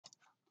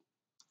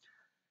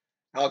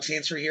Alex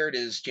Answer here. It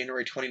is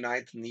January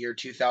 29th in the year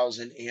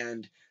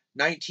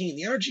 2019.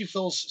 The energy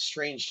feels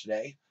strange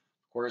today.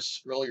 Of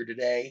course, earlier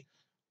today,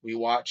 we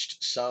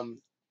watched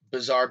some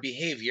bizarre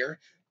behavior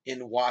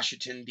in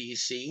Washington,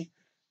 D.C.,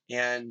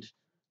 and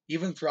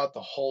even throughout the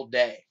whole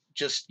day,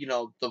 just,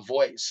 the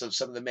voice of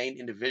some of the main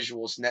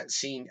individuals in that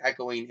scene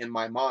echoing in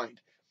my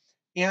mind.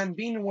 And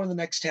being in one of the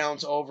next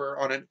towns over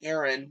on an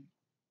errand,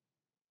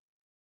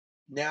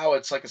 now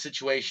it's like a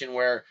situation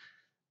where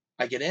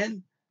I get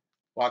in,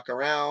 walk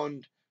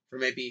around for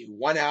maybe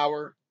 1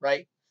 hour,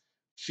 right?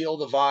 Feel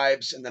the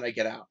vibes, and then I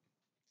get out.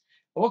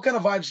 But what kind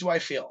of vibes do I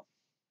feel?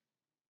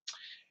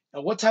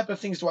 And what type of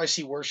things do I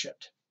see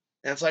worshipped?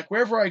 And it's like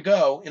wherever I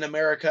go in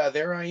America,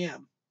 there I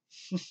am.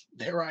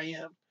 There I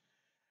am.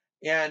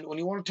 And when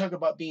you want to talk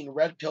about being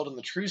red pilled in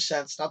the true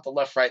sense, not the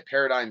left right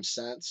paradigm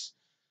sense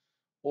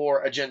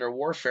or a gender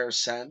warfare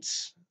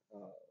sense,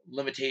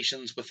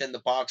 limitations within the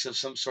box of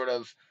some sort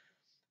of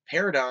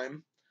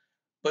paradigm,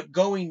 but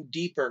going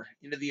deeper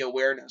into the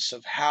awareness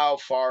of how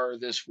far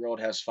this world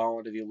has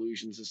fallen to the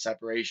illusions of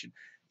separation.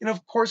 And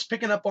of course,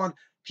 picking up on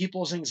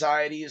people's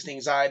anxieties, the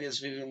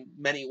anxieties of even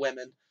many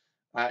women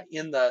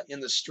in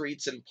the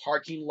streets and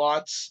parking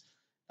lots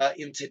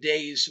in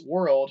today's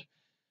world.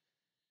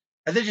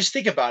 And then just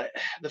think about it.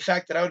 The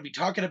fact that I would be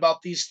talking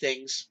about these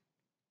things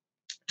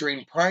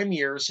during prime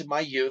years in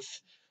my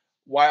youth,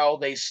 while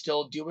they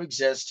still do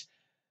exist,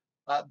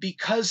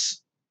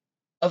 because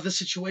of the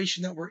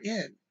situation that we're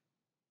in.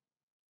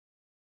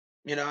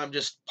 I'm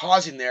just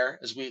pausing there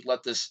as we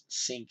let this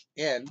sink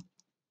in.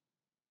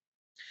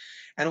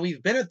 And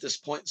we've been at this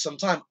point some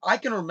time. I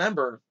can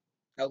remember,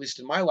 at least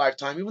in my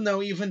lifetime, even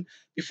though even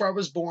before I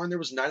was born, there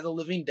was Night of the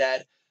Living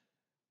Dead.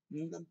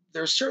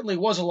 There certainly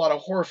was a lot of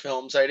horror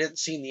films I didn't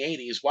see in the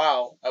 80s.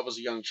 Wow, I was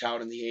a young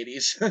child in the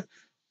 80s.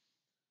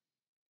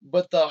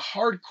 But the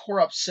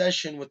hardcore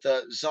obsession with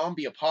the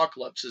zombie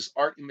apocalypse as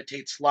art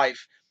imitates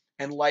life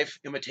and life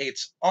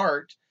imitates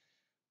art,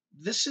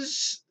 this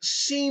is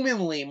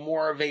seemingly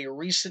more of a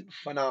recent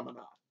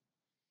phenomenon.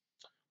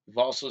 We've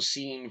also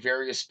seen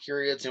various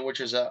periods in which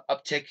there's an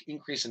uptick,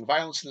 increase in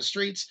violence in the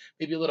streets,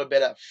 maybe a little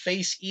bit of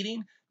face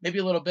eating, maybe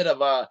a little bit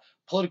of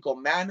political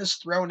madness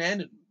thrown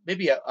in, and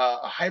maybe a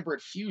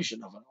hybrid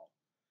fusion of it all.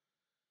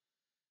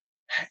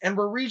 And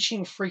we're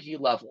reaching freaky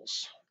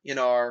levels in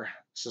our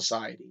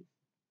society.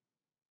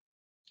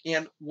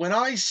 And when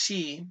I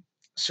see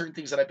certain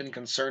things that I've been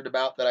concerned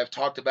about, that I've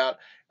talked about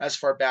as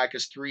far back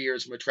as 3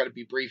 years, I'm going to try to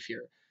be brief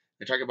here.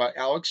 I talk about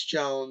Alex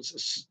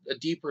Jones, a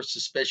deeper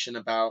suspicion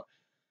about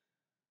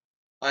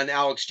an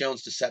Alex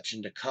Jones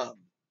deception to come,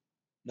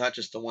 not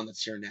just the one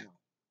that's here now.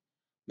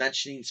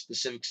 Mentioning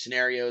specific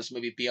scenarios,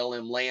 maybe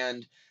BLM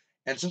land,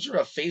 and some sort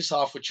of face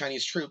off with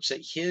Chinese troops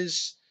that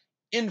his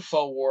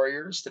info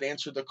warriors that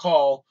answered the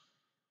call,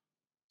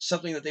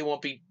 something that they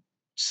won't be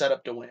set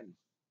up to win.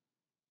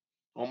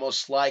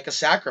 Almost like a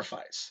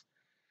sacrifice.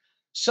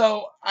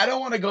 So I don't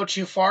want to go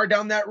too far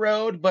down that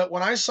road, but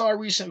when I saw a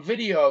recent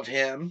video of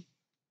him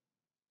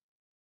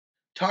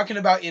talking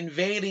about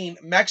invading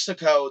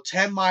Mexico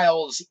 10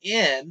 miles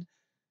in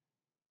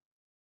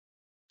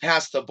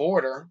past the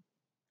border,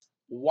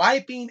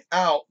 wiping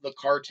out the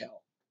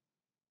cartel.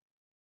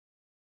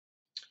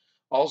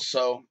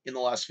 Also, in the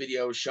last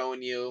video,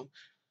 showing you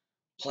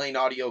playing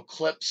audio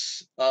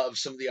clips of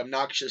some of the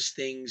obnoxious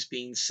things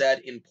being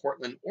said in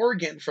Portland,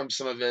 Oregon from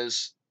some of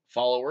his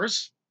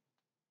followers.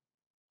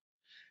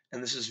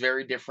 And this is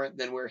very different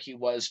than where he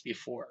was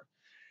before.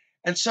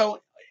 And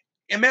so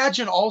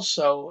imagine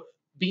also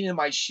being in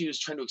my shoes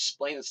trying to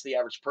explain this to the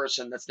average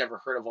person that's never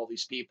heard of all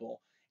these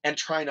people and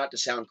try not to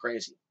sound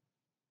crazy.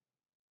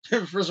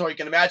 First of all, you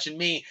can imagine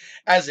me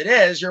as it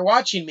is. You're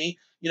watching me,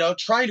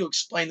 trying to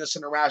explain this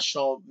in a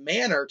rational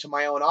manner to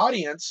my own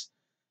audience.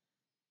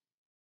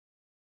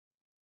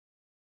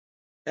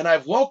 And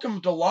I've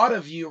welcomed a lot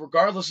of you,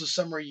 regardless of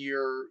some of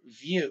your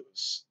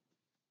views,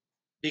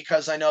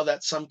 because I know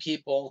that some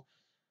people,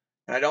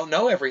 and I don't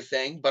know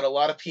everything, but a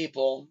lot of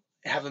people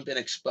haven't been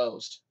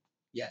exposed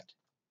yet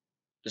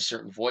to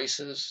certain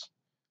voices,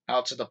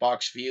 outside the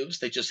box views.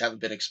 They just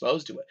haven't been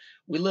exposed to it.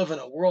 We live in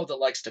a world that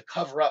likes to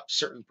cover up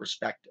certain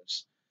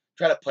perspectives,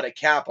 try to put a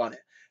cap on it.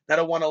 And I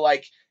don't want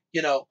to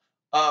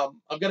I'm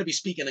going to be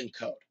speaking in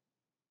code.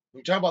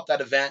 We're talking about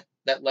that event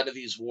that led to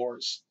these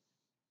wars.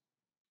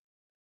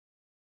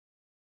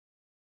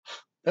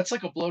 That's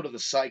like a blow to the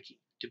psyche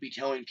to be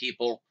telling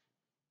people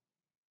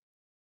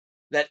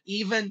that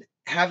even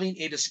having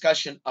a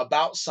discussion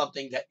about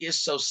something that is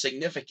so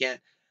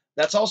significant,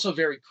 that's also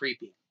very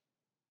creepy.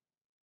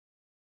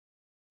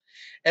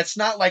 It's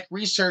not like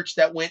research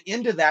that went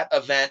into that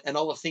event and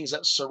all the things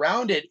that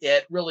surrounded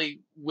it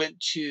really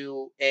went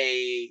to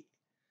a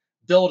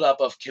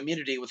buildup of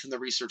community within the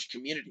research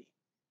community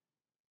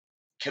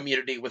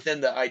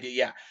within the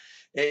idea.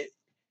 Yeah,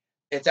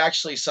 it's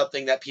actually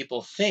something that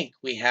people think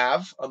we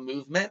have a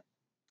movement.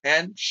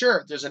 And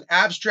sure, there's an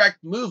abstract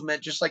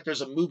movement, just like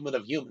there's a movement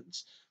of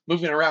humans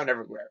moving around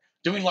everywhere,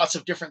 doing lots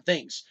of different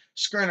things,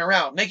 scurrying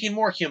around, making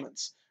more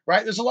humans,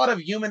 right? There's a lot of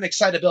human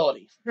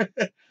excitability.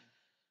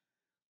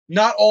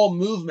 not all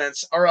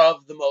movements are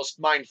of the most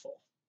mindful.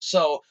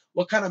 So,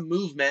 what kind of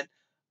movement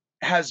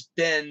has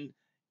been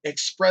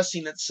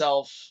expressing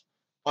itself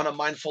on a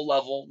mindful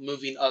level,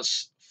 moving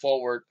us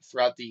forward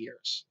throughout the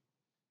years?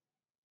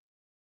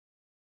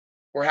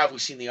 Or have we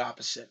seen the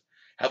opposite?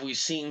 Have we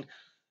seen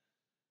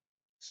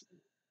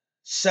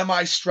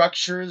semi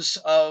structures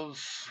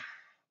of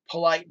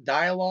polite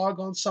dialogue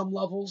on some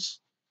levels,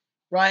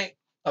 right?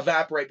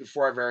 Evaporate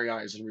before our very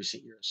eyes in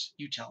recent years?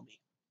 You tell me.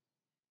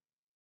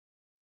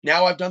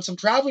 Now I've done some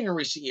traveling in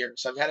recent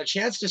years. I've had a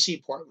chance to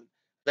see Portland,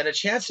 then a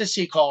chance to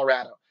see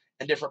Colorado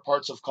and different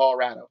parts of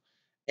Colorado.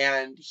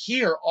 And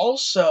here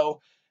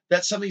also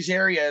that some of these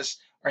areas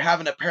are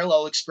having a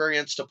parallel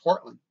experience to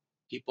Portland.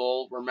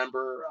 People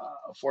remember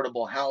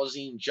affordable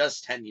housing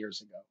just 10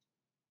 years ago,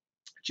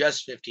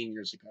 just 15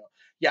 years ago.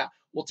 Yeah,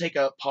 we'll take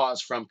a pause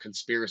from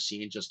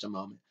conspiracy in just a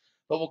moment,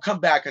 but we'll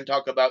come back and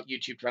talk about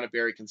YouTube trying to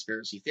bury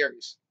conspiracy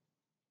theories,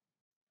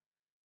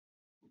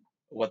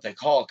 what they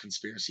call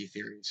conspiracy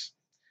theories.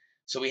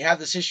 So we have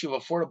this issue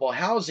of affordable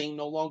housing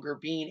no longer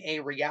being a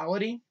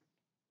reality.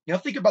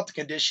 Think about the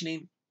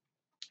conditioning.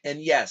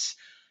 And yes,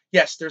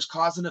 there's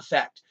cause and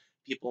effect.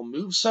 People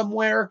move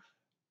somewhere,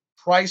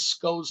 price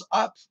goes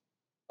up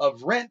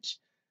of rent,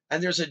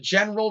 and there's a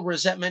general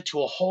resentment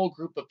to a whole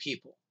group of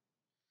people.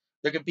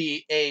 There could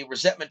be a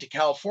resentment to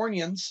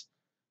Californians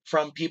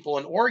from people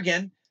in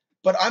Oregon,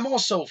 but I'm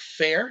also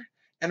fair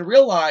and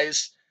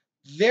realize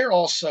they're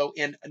also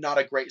in not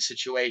a great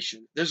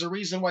situation. There's a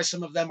reason why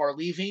some of them are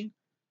leaving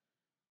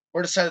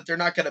or decide that they're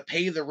not going to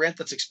pay the rent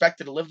that's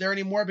expected to live there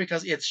anymore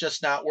because it's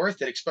just not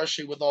worth it,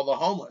 especially with all the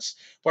homeless.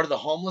 What are the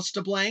homeless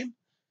to blame?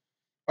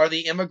 Are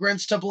the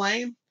immigrants to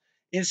blame?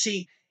 And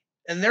see,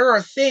 and there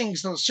are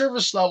things on the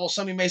surface level,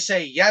 somebody may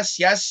say yes,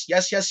 yes,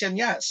 yes, yes, and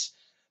yes.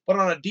 But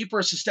on a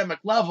deeper systemic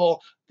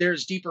level,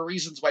 there's deeper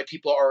reasons why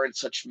people are in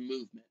such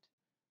movement.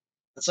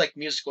 It's like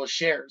musical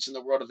shares in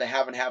the world of the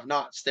have and have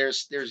nots.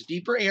 There's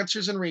deeper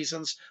answers and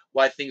reasons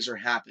why things are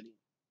happening.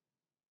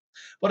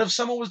 But if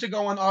someone was to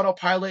go on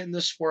autopilot in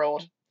this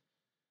world,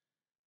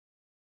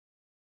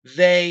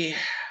 they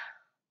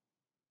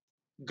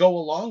go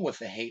along with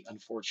the hate,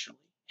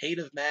 unfortunately. Hate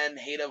of men,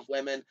 hate of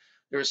women.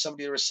 There was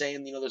somebody that was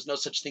saying, there's no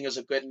such thing as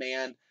a good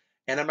man.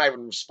 And I'm not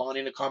even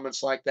responding to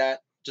comments like that,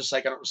 just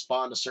like I don't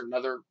respond to certain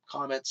other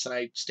comments and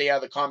I stay out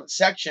of the comment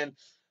section.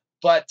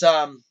 But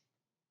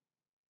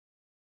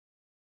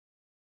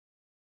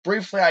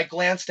briefly, I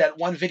glanced at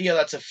one video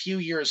that's a few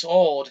years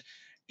old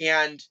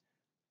and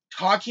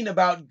talking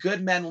about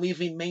good men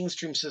leaving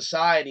mainstream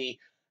society,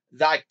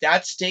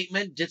 that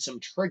statement did some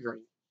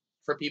triggering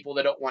for people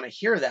that don't want to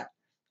hear that.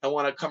 I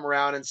want to come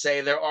around and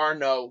say there are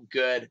no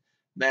good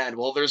men.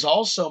 Well, there's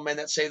also men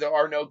that say there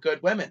are no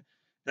good women,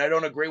 and I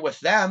don't agree with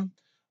them,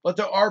 but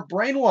there are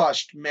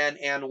brainwashed men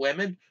and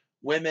women,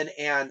 women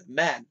and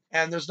men.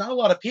 And there's not a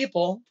lot of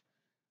people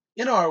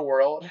in our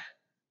world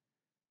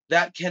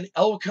that can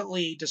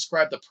eloquently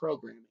describe the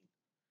programming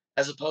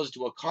as opposed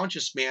to a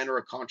conscious man or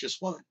a conscious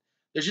woman.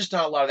 There's just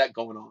not a lot of that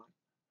going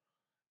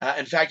on.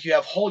 In fact, you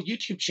have whole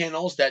YouTube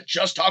channels that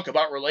just talk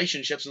about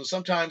relationships and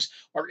sometimes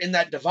are in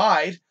that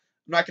divide. I'm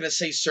not going to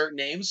say certain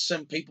names.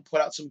 Some people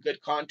put out some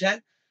good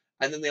content,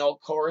 and then they all,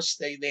 of course,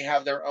 they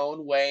have their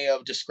own way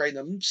of describing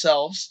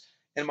themselves,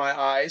 in my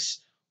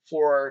eyes,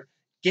 for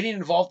getting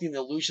involved in the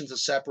illusions of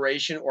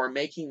separation or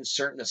making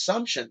certain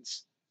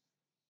assumptions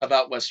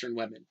about Western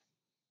women.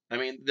 I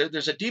mean,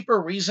 there's a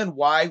deeper reason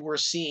why we're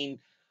seeing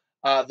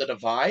the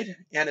divide,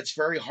 and it's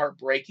very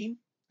heartbreaking.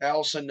 I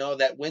also know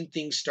that when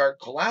things start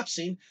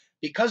collapsing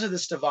because of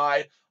this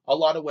divide, a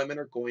lot of women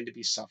are going to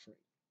be suffering.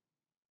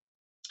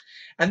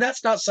 And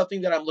that's not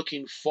something that I'm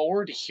looking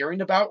forward to hearing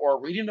about or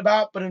reading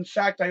about, but in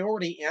fact, I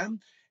already am.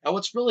 And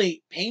what's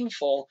really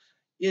painful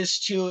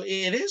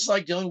it is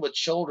like dealing with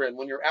children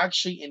when you're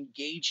actually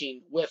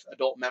engaging with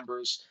adult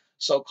members,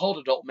 so-called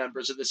adult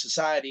members of the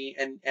society,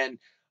 and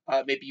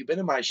maybe you've been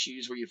in my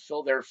shoes where you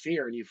feel their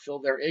fear and you feel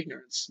their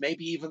ignorance,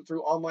 maybe even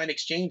through online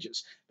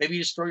exchanges. Maybe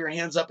you just throw your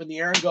hands up in the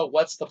air and go,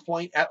 what's the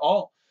point at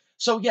all?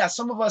 So yeah,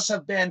 some of us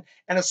have been,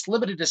 and it's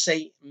limited to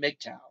say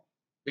MGTOW,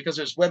 because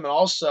there's women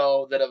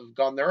also that have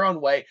gone their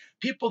own way,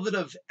 people that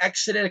have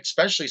exited,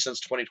 especially since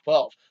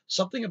 2012.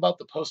 Something about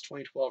the post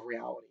 2012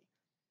 reality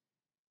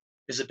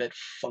is a bit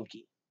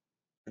funky,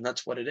 and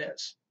that's what it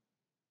is.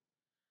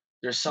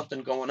 There's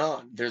something going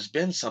on. There's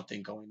been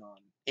something going on.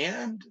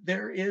 And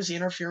there is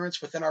interference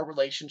within our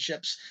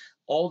relationships,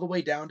 all the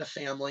way down to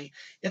family.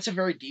 It's a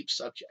very deep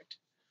subject.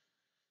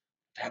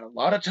 I've had a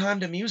lot of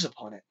time to muse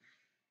upon it.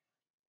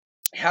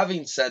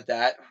 Having said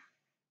that,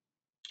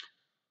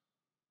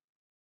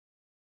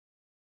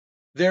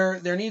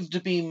 there needs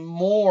to be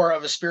more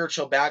of a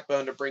spiritual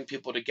backbone to bring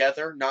people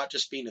together, not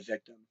just being a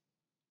victim,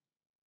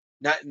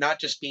 not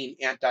just being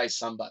anti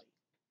somebody.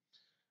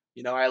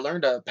 I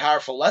learned a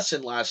powerful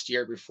lesson last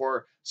year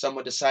before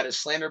someone decided to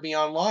slander me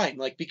online.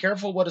 Like, be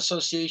careful what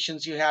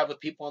associations you have with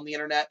people on the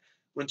internet.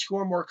 When two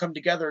or more come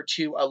together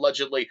to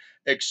allegedly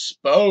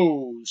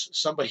expose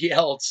somebody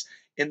else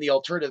in the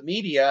alternative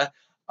media,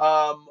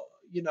 um,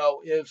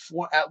 if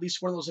at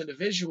least one of those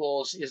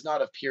individuals is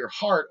not of pure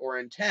heart or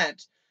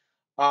intent,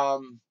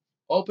 um,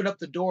 open up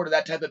the door to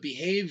that type of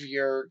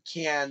behavior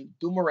can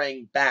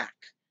boomerang back.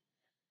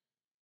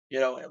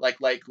 Like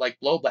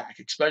blowback,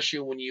 especially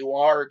when you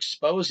are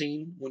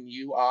exposing, when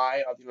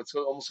it's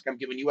almost like I'm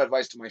giving you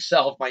advice to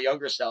myself, my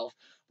younger self.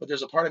 But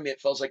there's a part of me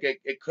that feels like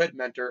it could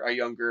mentor a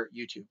younger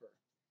YouTuber,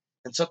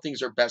 and some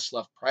things are best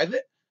left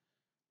private,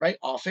 right?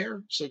 Off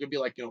air. So it could be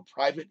like,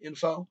 private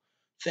info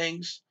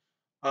things.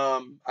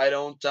 I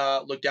don't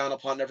look down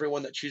upon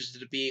everyone that chooses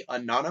to be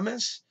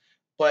anonymous,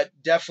 but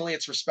definitely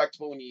it's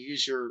respectable when you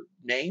use your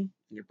name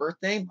and your birth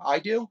name. I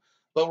do.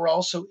 But we're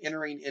also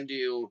entering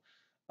into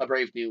a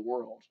brave new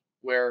world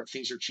where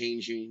things are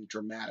changing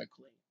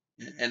dramatically.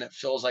 And it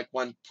feels like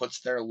one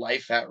puts their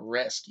life at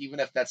risk, even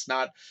if that's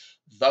not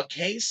the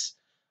case.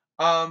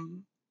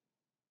 Um,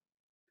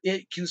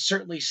 it can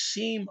certainly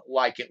seem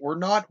like it. We're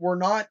not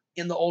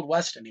in the old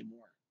west anymore.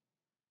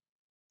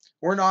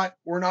 We're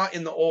not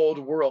in the old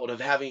world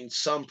of having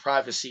some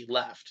privacy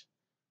left.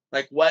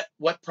 Like what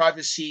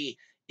privacy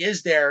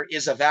is there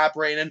is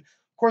evaporating.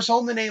 Of course, all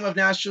in the name of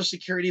national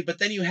security, but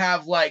then you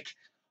have like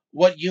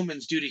what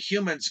humans do to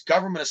humans,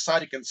 government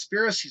aside and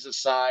conspiracies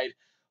aside,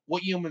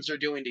 what humans are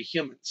doing to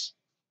humans.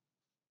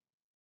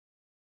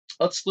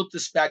 Let's loop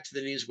this back to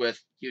the news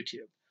with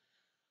YouTube.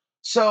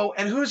 So,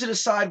 and who's to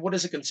decide what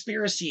is a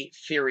conspiracy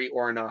theory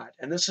or not?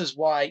 And this is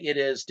why it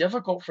is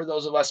difficult for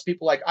those of us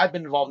people like I've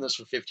been involved in this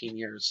for 15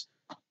 years.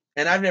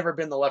 And I've never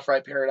been the left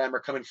right paradigm or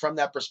coming from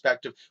that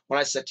perspective. When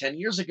I said 10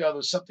 years ago,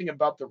 there's something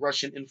about the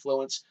Russian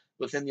influence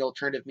within the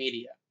alternative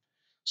media.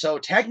 So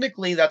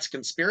technically, that's a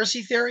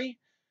conspiracy theory.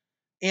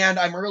 And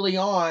I'm early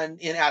on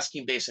in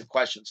asking basic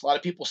questions. A lot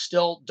of people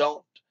still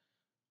don't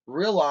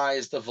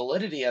realize the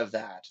validity of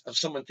that, of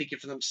someone thinking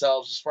for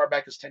themselves as far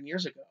back as 10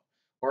 years ago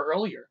or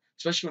earlier,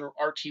 especially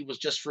when RT was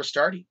just first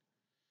starting.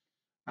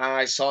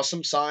 I saw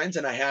some signs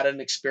and I had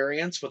an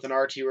experience with an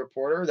RT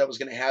reporter that was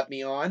going to have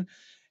me on.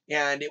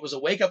 And it was a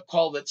wake up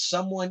call that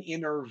someone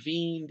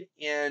intervened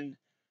in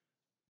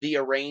the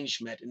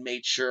arrangement and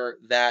made sure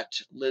that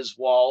Liz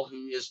Wall,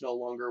 who is no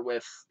longer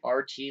with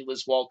RT,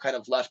 Liz Wall kind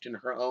of left in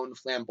her own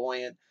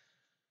flamboyant,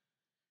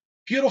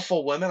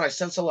 beautiful woman. I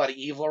sense a lot of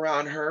evil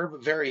around her,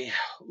 but very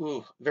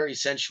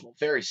sensual,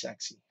 very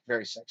sexy,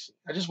 very sexy.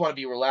 I just want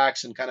to be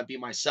relaxed and kind of be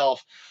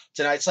myself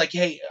tonight. It's like,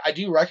 hey, I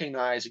do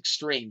recognize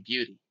extreme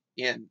beauty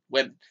in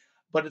women,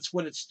 but it's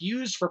when it's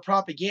used for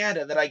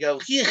propaganda that I go,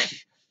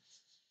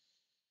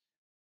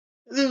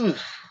 ugh.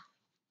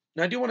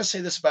 Now, I do want to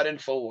say this about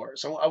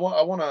Infowars. I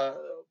want to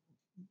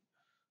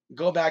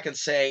go back and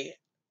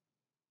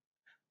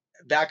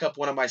back up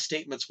one of my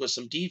statements with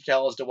some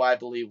detail as to why I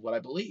believe what I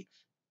believe.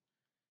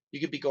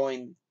 You could be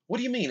going, what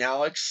do you mean,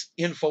 Alex?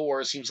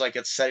 Infowars seems like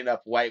it's setting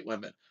up white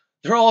women.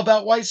 They're all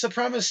about white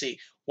supremacy.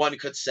 One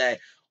could say,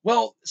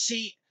 well,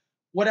 see,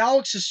 what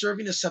Alex is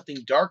serving is something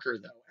darker,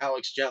 though,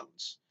 Alex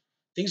Jones.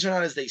 Things are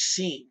not as they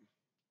seem.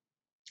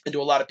 And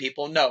to a lot of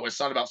people, no, it's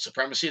not about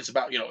supremacy. It's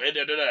about,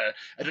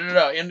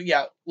 and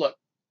yeah, look,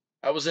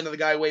 I was into the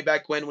guy way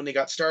back when he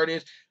got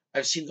started.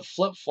 I've seen the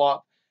flip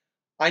flop.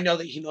 I know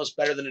that he knows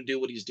better than to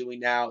do what he's doing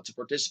now to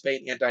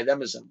participate in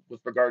anti-Themism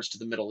with regards to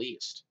the Middle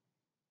East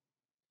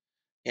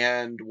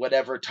and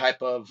whatever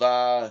type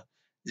of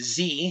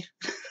Z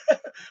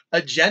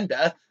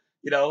agenda,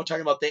 talking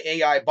about the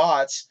AI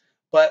bots.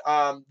 But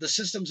the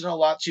system's done a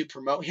lot to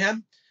promote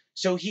him.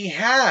 So he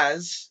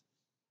has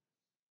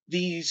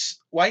these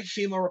white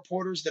female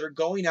reporters that are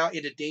going out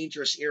into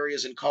dangerous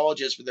areas in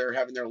colleges where they're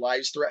having their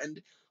lives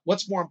threatened.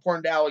 What's more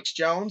important to Alex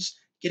Jones?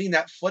 Getting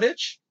that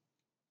footage,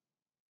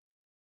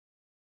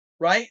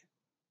 right?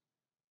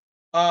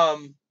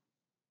 Um,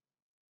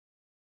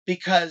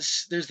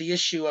 because there's the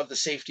issue of the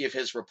safety of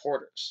his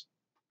reporters.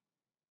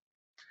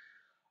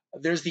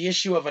 There's the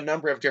issue of a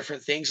number of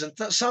different things, and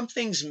some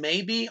things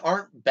maybe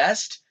aren't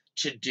best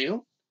to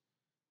do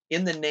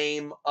in the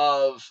name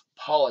of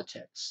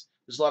politics.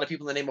 There's a lot of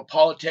people in the name of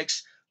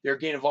politics. They're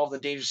getting involved in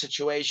dangerous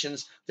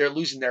situations. They're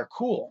losing their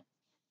cool.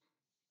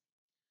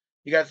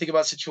 You got to think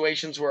about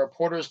situations where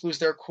reporters lose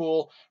their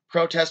cool,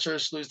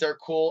 protesters lose their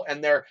cool,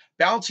 and they're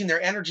bouncing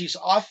their energies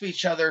off of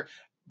each other.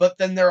 But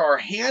then there are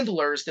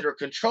handlers that are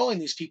controlling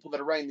these people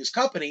that are running these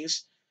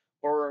companies,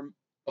 or,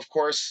 of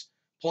course,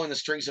 pulling the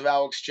strings of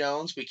Alex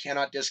Jones. We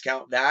cannot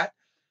discount that.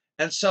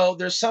 And so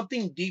there's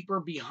something deeper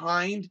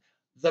behind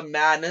the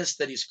madness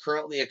that he's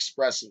currently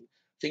expressing.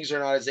 Things are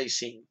not as they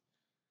seem.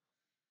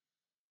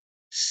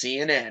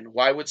 CNN.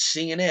 Why would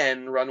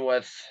CNN run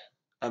with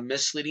a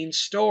misleading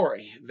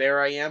story?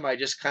 There I am. I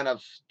just kind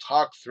of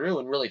talked through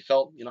and really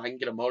felt, I can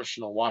get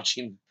emotional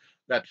watching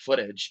that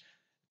footage.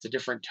 It's a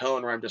different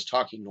tone where I'm just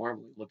talking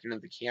normally, looking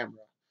at the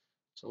camera.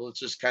 So let's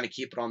just kind of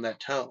keep it on that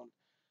tone.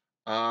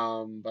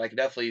 But I could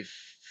definitely,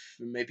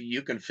 maybe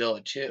you can feel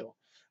it too.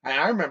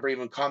 I remember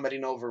even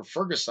commenting over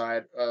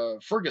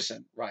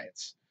Ferguson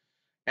riots.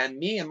 And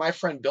me and my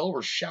friend Bill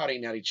were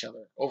shouting at each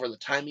other over the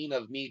timing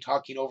of me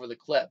talking over the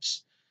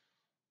clips.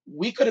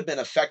 We could have been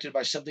affected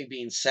by something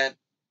being sent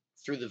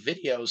through the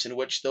videos in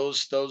which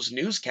those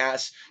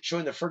newscasts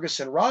showing the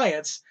Ferguson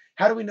riots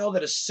How do we know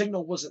that a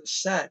signal wasn't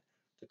sent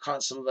to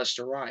cause some of us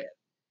to riot?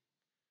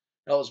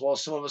 Hell, as well,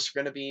 some of us are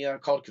going to be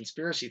called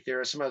conspiracy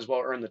theorists. Might as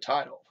well earn the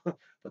title.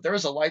 But there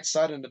is a light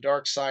side and a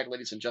dark side,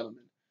 ladies and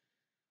gentlemen,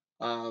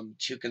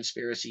 to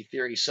conspiracy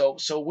theory. So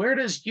where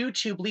does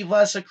YouTube leave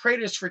us, a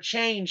creators for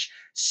change,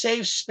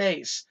 safe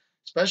space,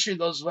 especially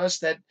those of us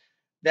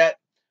that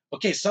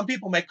okay, some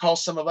people may call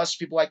some of us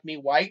people like me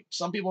white.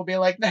 Some people be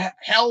like, "Nah,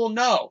 hell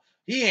no,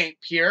 he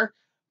ain't pure."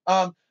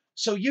 Um,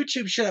 so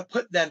YouTube shouldn't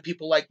put then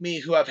people like me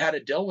who have had to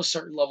deal with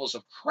certain levels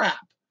of crap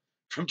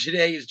from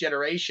today's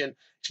generation,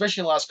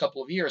 especially in the last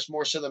couple of years,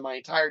 more so than my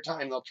entire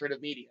time in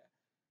alternative media.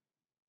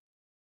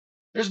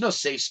 There's no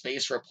safe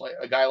space for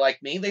a guy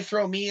like me. They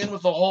throw me in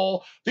with the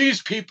whole,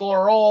 these people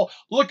are all,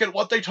 look at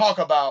what they talk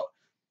about.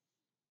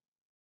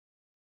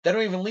 They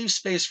don't even leave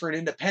space for an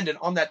independent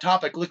on that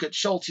topic. Look at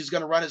Schultz. He's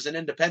going to run as an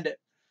independent.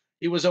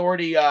 He was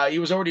already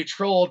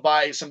trolled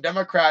by some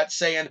Democrats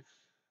saying,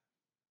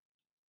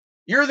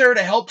 you're there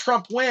to help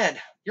Trump win.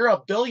 You're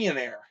a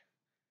billionaire.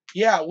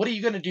 Yeah, what are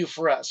you going to do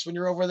for us when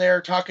you're over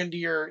there talking to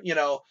your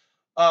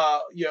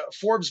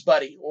Forbes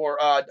buddy or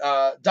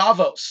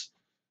Davos?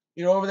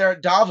 Over there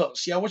at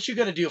Davos. Yeah, what you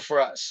gonna do for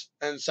us?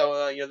 And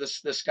so,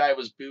 this guy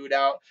was booed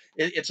out.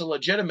 It's a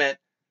legitimate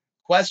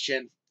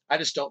question. I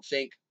just don't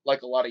think,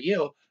 like a lot of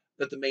you,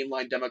 that the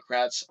mainline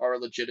Democrats are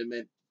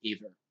legitimate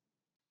either.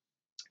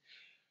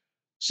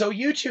 So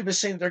YouTube is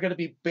saying they're going to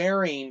be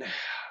bearing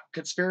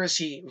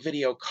conspiracy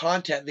video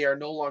content. They are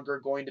no longer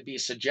going to be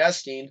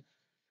suggesting.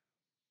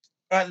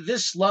 At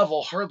this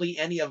level, hardly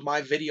any of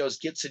my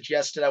videos get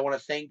suggested. I want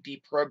to thank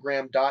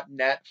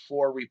deprogram.net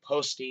for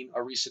reposting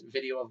a recent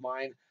video of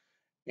mine,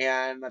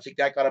 and I think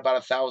that got about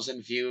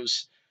 1,000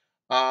 views.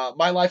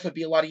 My life would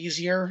be a lot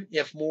easier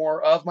if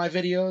more of my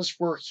videos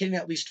were hitting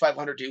at least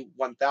 500 to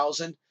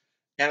 1,000,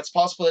 and it's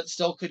possible it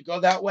still could go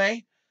that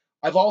way.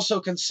 I've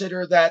also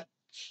considered that,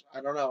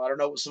 I don't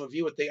know what some of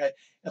you would think.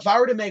 If I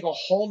were to make a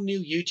whole new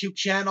YouTube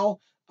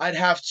channel, I'd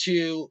have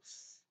to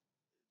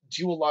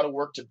do a lot of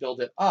work to build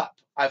it up.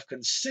 I've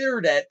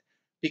considered it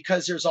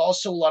because there's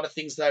also a lot of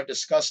things that I've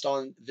discussed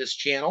on this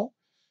channel,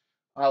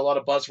 a lot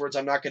of buzzwords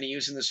I'm not going to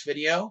use in this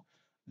video,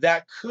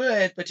 that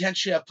could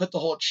potentially have put the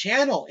whole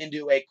channel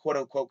into a quote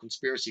unquote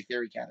conspiracy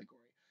theory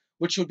category,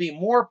 which would be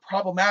more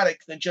problematic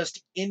than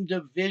just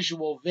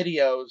individual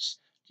videos.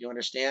 Do you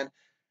understand?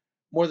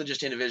 More than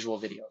just individual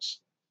videos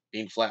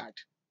being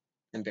flagged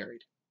and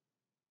buried.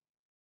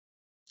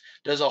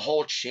 Does a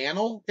whole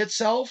channel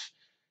itself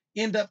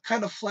end up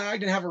kind of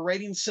flagged and have a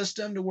rating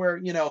system to where,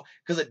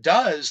 because it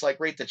does like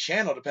rate the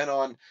channel depend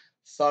on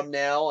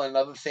thumbnail and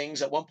other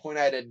things. At one point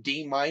I had a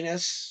D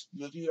minus.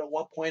 At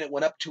one point it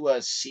went up to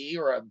a C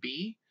or a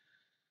B.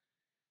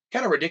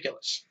 Kind of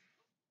ridiculous.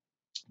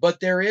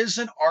 But there is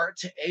an art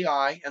to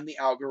AI and the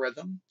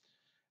algorithm.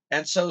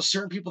 And so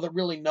certain people that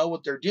really know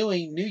what they're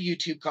doing, new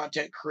YouTube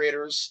content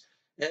creators,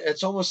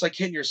 it's almost like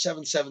hitting your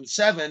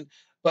 777,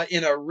 but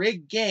in a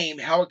rigged game.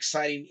 How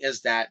exciting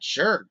is that?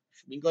 Sure,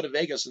 you can go to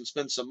Vegas and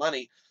spend some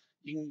money.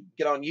 You can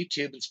get on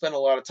YouTube and spend a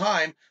lot of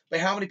time,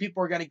 but how many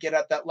people are going to get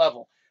at that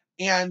level?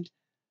 And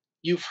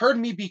you've heard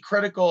me be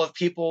critical of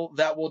people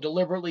that will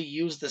deliberately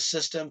use the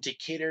system to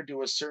cater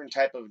to a certain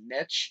type of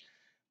niche.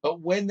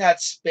 But when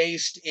that's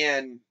based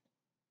in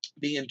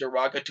being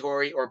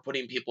derogatory or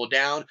putting people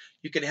down,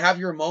 you can have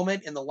your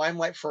moment in the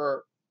limelight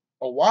for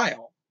a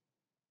while.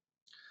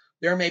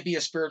 There may be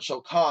a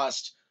spiritual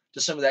cost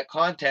to some of that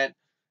content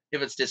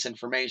if it's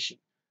disinformation.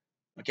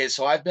 Okay,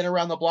 so I've been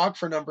around the block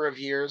for a number of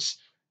years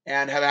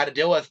and have had to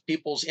deal with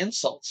people's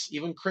insults.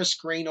 Even Chris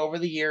Green over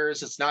the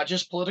years, it's not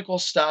just political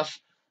stuff.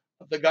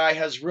 The guy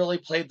has really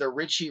played the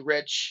Richie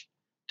Rich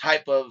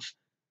type of,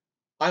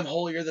 I'm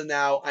holier than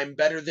thou, I'm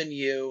better than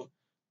you.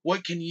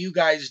 What can you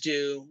guys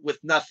do with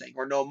nothing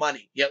or no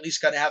money? You at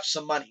least got to have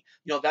some money.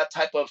 That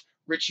type of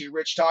Richie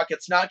Rich talk.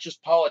 It's not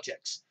just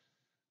politics.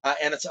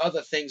 And it's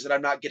other things that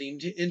I'm not getting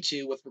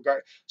into with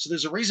regard. So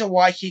there's a reason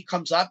why he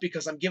comes up,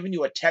 because I'm giving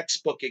you a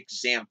textbook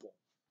example.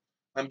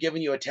 I'm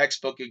giving you a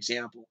textbook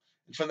example.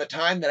 And from the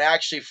time that I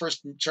actually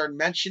first started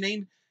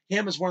mentioning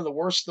him as one of the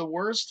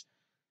worst,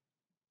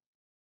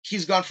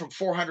 he's gone from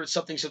 400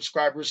 something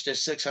subscribers to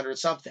 600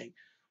 something.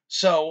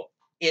 So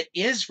it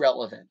is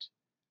relevant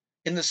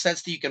in the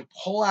sense that you can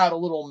pull out a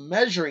little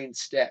measuring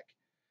stick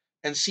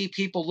and see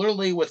people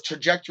literally with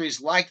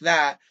trajectories like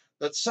that,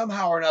 that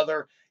somehow or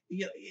another,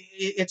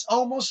 it's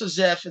almost as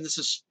if, and this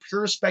is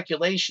pure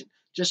speculation,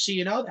 just so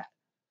you know that,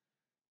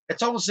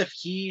 it's almost as if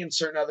he and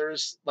certain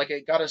others, like,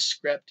 it got a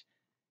script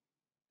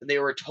and they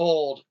were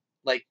told,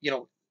 like,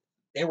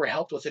 they were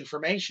helped with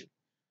information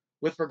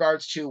with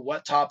regards to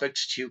what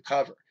topics to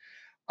cover.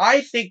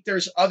 I think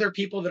there's other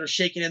people that are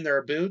shaking in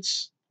their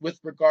boots with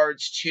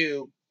regards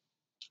to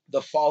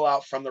the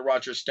fallout from the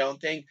Roger Stone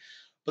thing.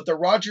 But the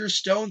Roger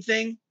Stone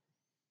thing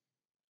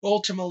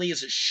ultimately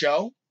is a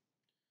show.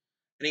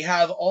 And you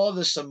have all of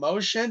this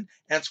emotion,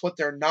 and it's what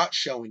they're not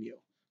showing you.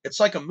 It's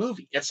like a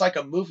movie. It's like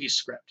a movie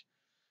script.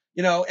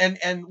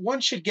 And one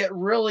should get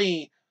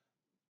really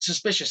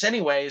suspicious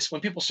anyways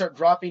when people start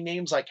dropping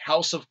names like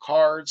House of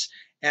Cards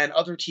and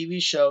other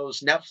TV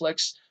shows,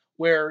 Netflix,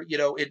 where,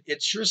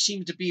 it sure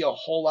seemed to be a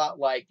whole lot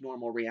like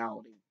normal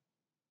reality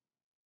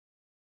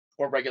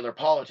or regular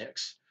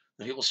politics.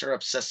 And people start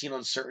obsessing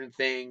on certain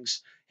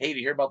things. Hey, did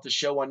you hear about the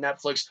show on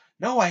Netflix?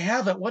 No, I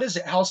haven't. What is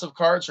it? House of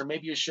Cards, or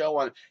maybe a show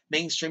on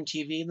mainstream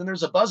TV? And then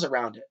there's a buzz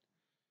around it.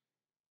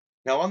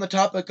 Now, on the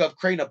topic of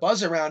creating a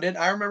buzz around it,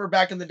 I remember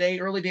back in the day,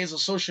 early days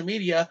of social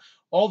media,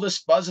 all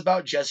this buzz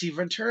about Jesse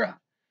Ventura.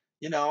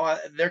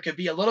 There could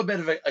be a little bit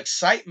of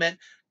excitement,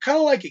 kind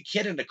of like a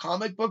kid into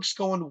comic books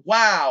going,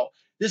 wow,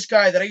 this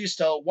guy that I used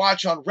to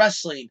watch on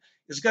wrestling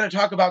is going to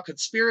talk about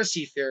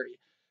conspiracy theory.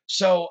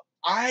 So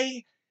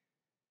I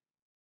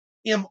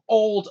am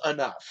old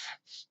enough,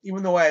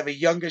 even though I have a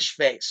youngish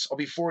face. I'll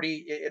be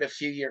 40 in a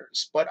few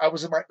years. But I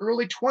was in my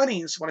early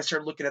 20s when I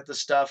started looking at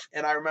this stuff.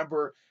 And I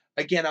remember,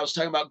 again, I was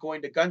talking about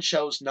going to gun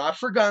shows, not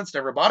for guns,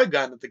 never bought a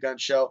gun at the gun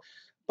show,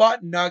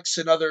 bought nugs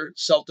and other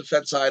self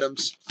defense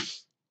items.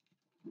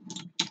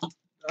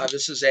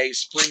 This is a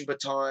spring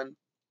baton.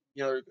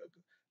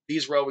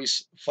 These were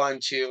always fun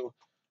to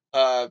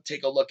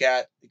take a look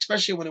at,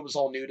 especially when it was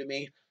all new to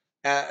me.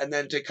 And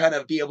then to kind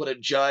of be able to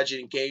judge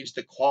and gauge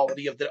the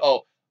quality of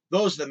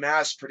those are the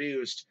mass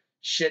produced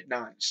shit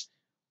knives.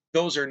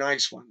 Those are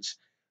nice ones.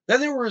 Then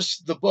there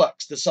was the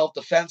books, the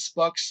self-defense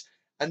books,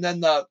 and then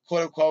the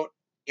quote unquote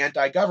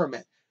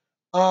anti-government.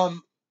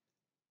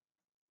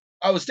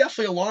 I was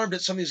definitely alarmed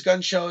at some of these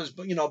gun shows,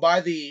 but by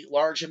the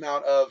large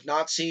amount of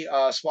Nazi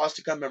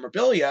swastika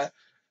memorabilia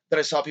that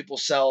I saw people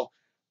sell.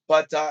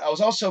 But I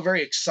was also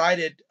very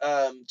excited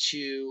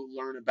to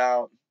learn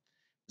about,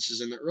 this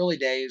is in the early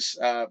days,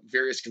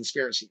 various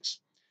conspiracies.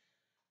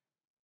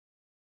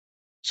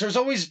 So there's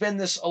always been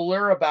this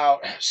allure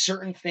about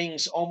certain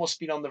things almost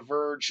being on the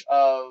verge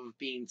of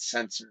being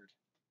censored.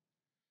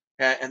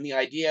 And the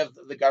idea of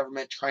the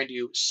government trying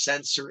to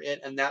censor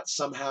it and that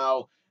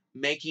somehow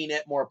making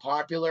it more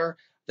popular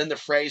than the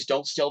phrase,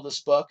 don't steal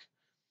this book.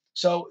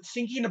 So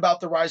thinking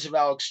about the rise of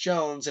Alex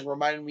Jones and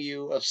reminding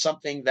you of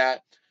something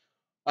that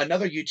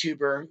another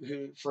YouTuber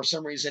who, for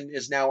some reason,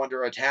 is now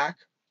under attack,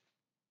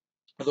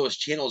 although his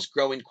channel is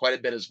growing quite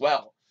a bit as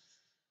well,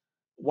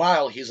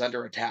 while he's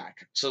under attack.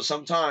 So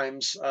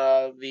sometimes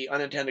the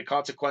unintended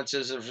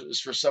consequences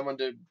is for someone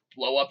to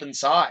blow up in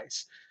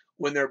size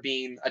when they're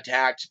being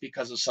attacked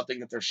because of something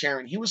that they're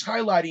sharing. He was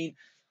highlighting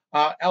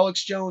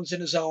Alex Jones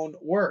in his own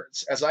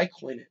words, as I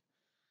coin it.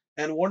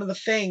 And one of the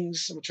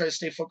things, I'm going to try to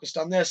stay focused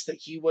on this, that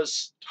he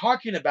was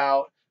talking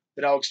about,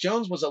 that Alex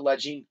Jones was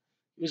alleging,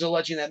 he was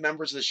alleging that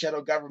members of the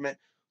shadow government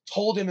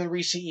told him in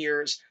recent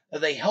years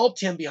that they helped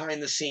him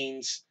behind the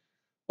scenes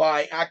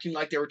by acting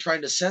like they were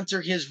trying to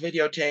censor his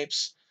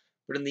videotapes.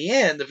 But in the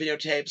end, the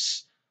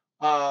videotapes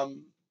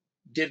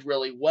did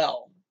really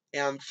well.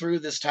 And through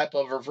this type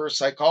of reverse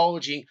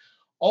psychology,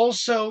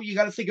 also, you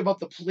got to think about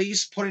the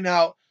police putting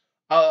out,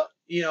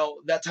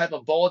 that type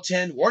of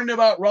bulletin, warning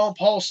about Ron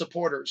Paul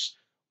supporters,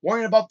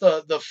 warning about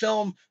the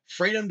film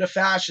Freedom to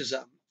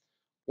Fascism,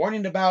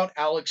 warning about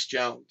Alex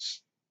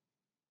Jones,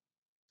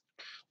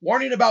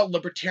 warning about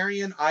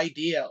libertarian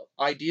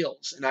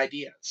ideals and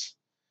ideas.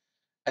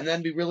 And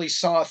then we really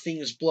saw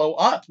things blow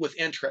up with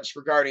interest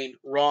regarding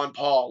Ron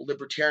Paul,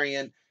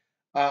 libertarian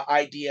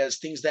ideas,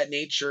 things of that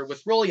nature,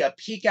 with really a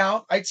peak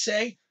out, I'd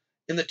say,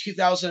 in the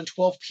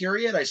 2012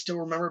 period. I still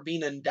remember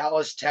being in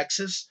Dallas,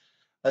 Texas,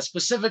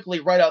 specifically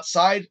right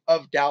outside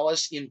of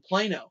Dallas in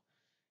Plano,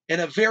 in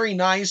a very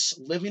nice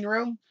living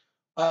room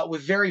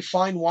with very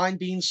fine wine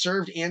being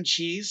served and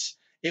cheese.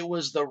 It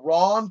was the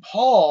Ron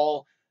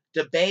Paul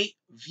debate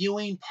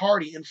viewing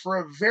party. And for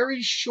a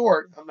very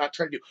short, I'm not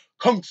trying to do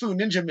Kung Fu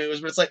Ninja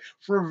moves, but it's like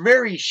for a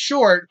very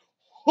short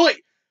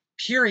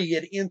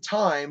period in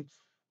time,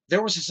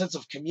 there was a sense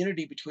of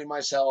community between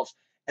myself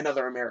and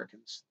other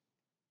Americans.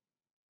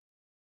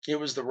 It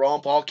was the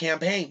Ron Paul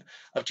campaign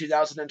of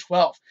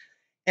 2012.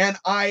 And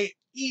I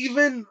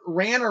even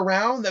ran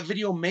around, that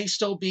video may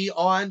still be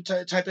on,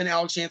 to type in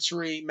Alex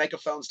Ansary,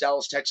 megaphones,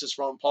 Dallas, Texas,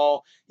 Ron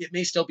Paul. It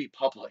may still be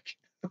public.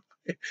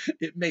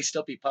 It may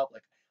still be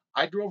public.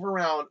 I drove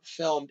around,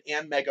 filmed,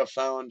 and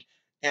megaphoned,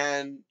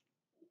 and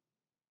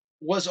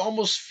was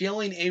almost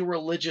feeling a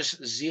religious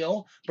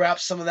zeal.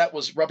 Perhaps some of that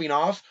was rubbing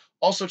off.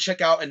 Also,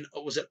 check out, and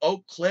was it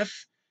Oak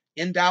Cliff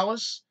in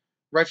Dallas,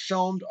 where I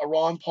filmed a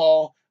Ron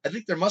Paul. I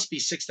think there must be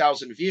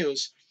 6,000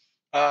 views.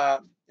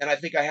 And I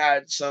think I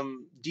had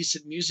some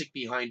decent music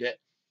behind it.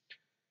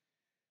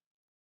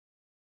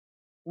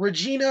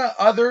 Regina,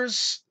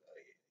 others,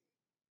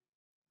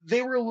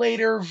 they were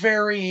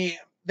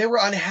they were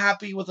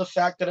unhappy with the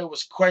fact that I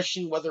was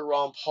questioning whether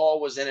Ron Paul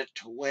was in it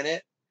to win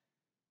it.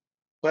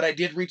 But I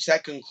did reach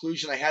that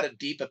conclusion. I had a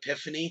deep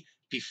epiphany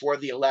before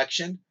the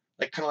election,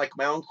 kind of like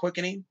my own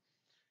quickening.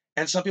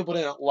 And some people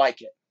didn't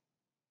like it.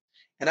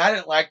 And I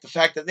didn't like the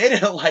fact that they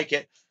didn't like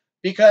it,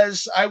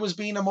 because I was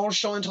being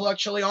emotional,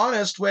 intellectually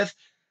honest with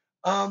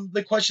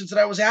the questions that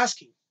I was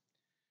asking.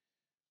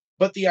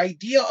 But the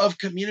idea of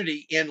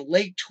community in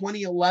late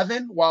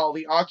 2011, while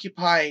the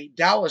Occupy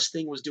Dallas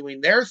thing was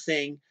doing their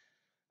thing,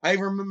 I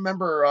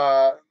remember,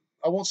 I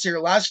won't say her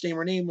last name,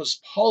 her name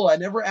was Paula. I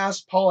never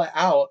asked Paula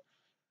out,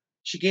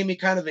 She gave me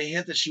kind of a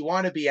hint that she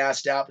wanted to be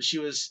asked out, but she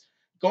was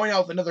going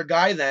out with another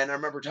guy then. I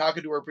remember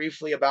talking to her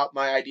briefly about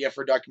my idea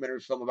for a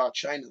documentary film about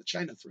China, the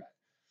China threat.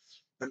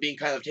 I'm being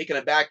kind of taken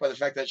aback by the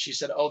fact that she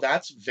said, "Oh,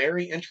 that's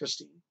very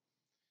interesting."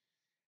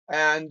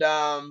 And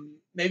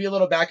maybe a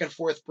little back and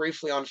forth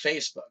briefly on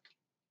Facebook.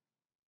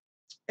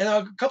 And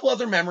a couple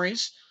other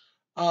memories.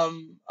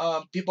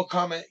 People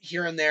comment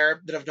here and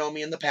there that have known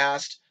me in the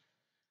past.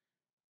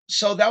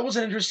 So that was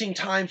an interesting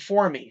time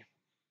for me.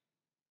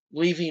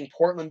 Leaving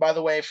Portland, by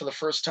the way, for the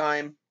first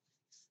time,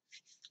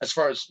 as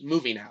far as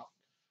moving out.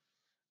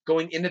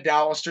 Going into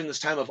Dallas during this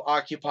time of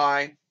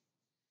Occupy.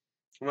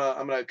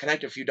 I'm gonna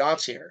connect a few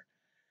dots here.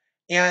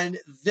 And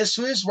this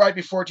was right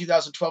before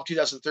 2012,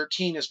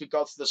 2013, as we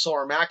go through the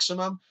solar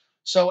maximum.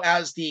 So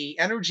as the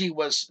energy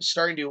was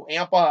starting to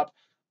amp up,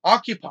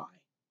 Occupy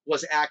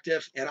was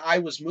active and I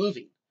was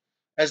moving.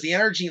 As the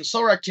energy and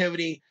solar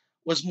activity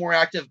was more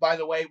active, by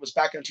the way, it was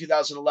back in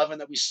 2011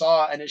 that we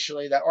saw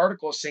initially that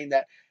article saying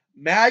that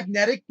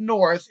magnetic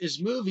north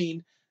is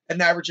moving at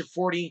an average of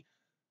 40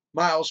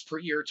 miles per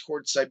year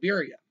towards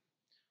Siberia.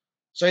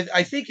 So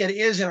I think it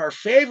is in our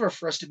favor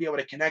for us to be able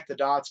to connect the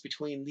dots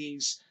between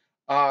these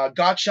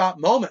gotcha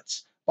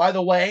moments. By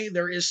the way,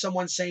 there is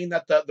someone saying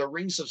that the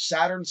rings of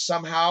Saturn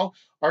somehow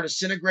are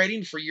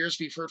disintegrating. For years,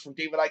 we've heard from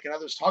David Icke and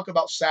others talk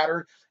about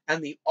Saturn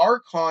and the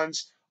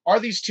archons. Are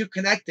these two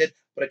connected?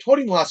 But I told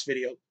you in the last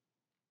video,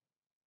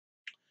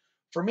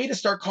 for me to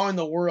start calling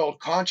the world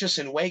conscious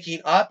and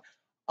waking up,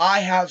 I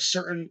have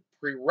certain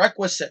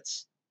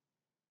prerequisites.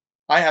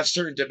 I have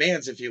certain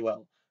demands, if you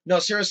will. No,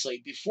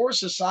 seriously, before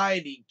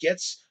society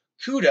gets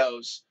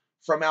kudos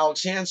from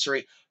Alex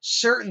Ansary,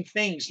 certain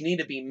things need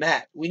to be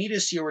met. We need to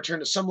see a return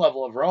to some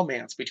level of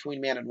romance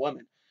between man and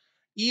woman.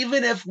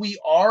 Even if we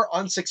are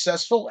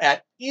unsuccessful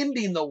at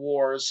ending the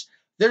wars,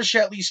 there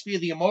should at least be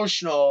the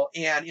emotional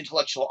and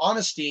intellectual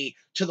honesty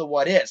to the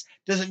what is.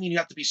 Doesn't mean you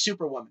have to be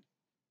superwoman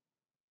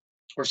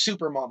or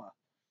super mama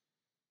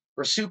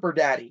or super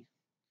daddy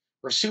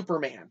or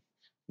Superman,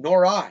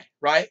 nor I,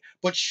 right?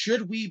 But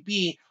should we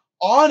be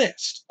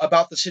honest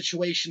about the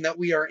situation that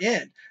we are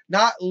in?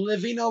 Not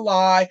living a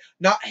lie,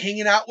 not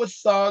hanging out with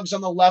thugs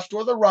on the left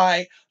or the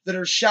right that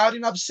are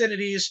shouting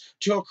obscenities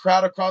to a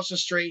crowd across the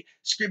street,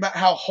 scream about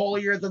how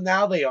holier than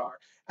thou they are.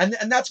 And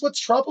that's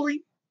what's troubling.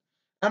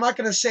 I'm not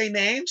going to say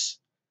names,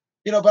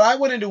 but I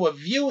went into a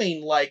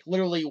viewing, like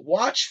literally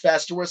watch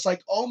fest, where it's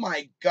like, oh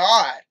my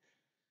God,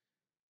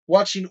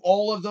 watching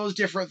all of those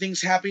different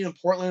things happening in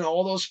Portland and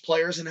all those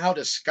players and how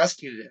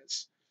disgusting it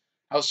is.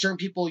 How certain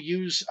people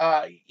use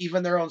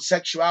even their own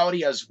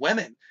sexuality as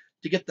women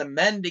to get the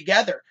men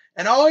together.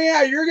 And oh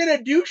yeah, you're going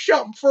to do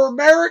something for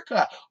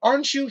America.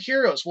 Aren't you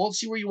heroes? Well, let's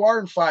see where you are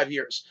in 5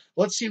 years.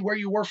 Let's see where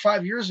you were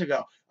 5 years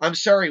ago. I'm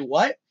sorry,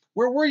 what?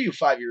 Where were you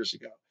 5 years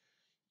ago?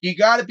 You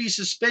got to be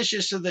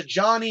suspicious of the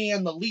Johnny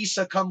and the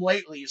Lisa come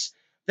latelys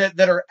that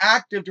are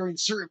active during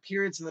certain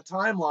periods in the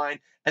timeline,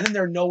 and then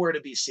they're nowhere to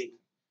be seen.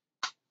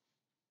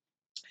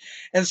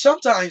 And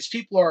sometimes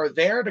people are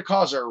there to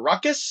cause a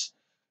ruckus,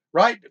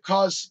 right? To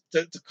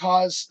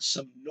cause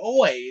some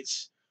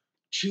noise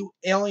to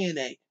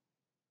alienate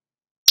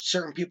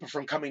certain people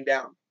from coming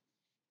down.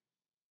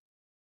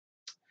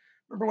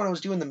 Remember when I was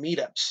doing the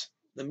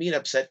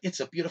meetups at It's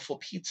a Beautiful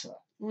Pizza.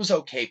 It was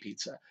okay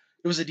pizza.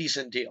 It was a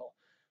decent deal.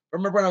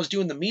 Remember when I was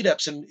doing the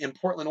meetups in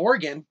Portland,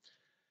 Oregon,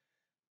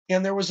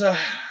 and there was her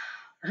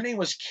name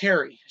was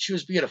Carrie. She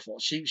was beautiful.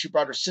 She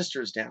brought her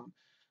sisters down.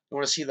 I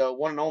want to see the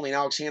one and only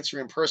Alex Ansary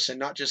in person,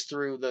 not just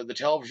through the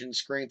television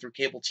screen, through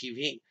cable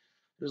TV.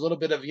 There's a little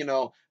bit of,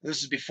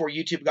 this is before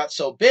YouTube got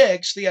so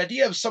big. So the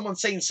idea of someone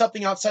saying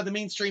something outside the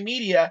mainstream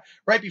media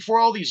right before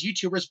all these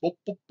YouTubers,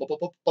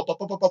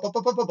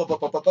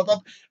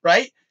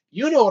 right?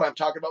 You know what I'm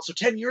talking about. So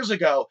 10 years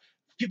ago,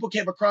 people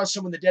came across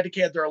someone that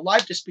dedicated their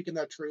life to speaking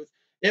their truth.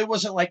 It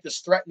wasn't like this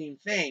threatening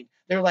thing.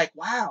 They were like,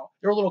 wow,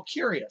 they're a little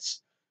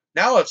curious.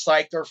 Now it's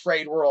like they're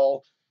afraid we're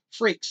all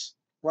freaks,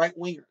 right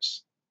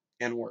wingers,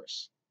 and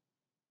worse,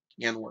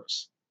 and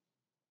worse.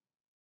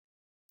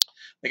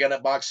 They got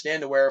it boxed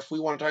into where if we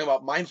want to talk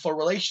about mindful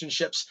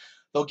relationships,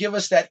 they'll give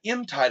us that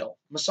M title,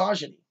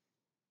 misogyny.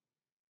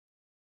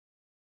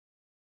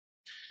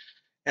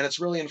 And it's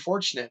really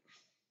unfortunate.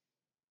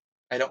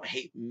 I don't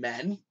hate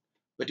men,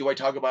 but do I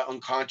talk about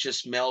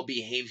unconscious male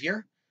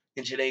behavior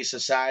in today's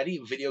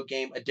society, video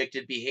game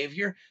addicted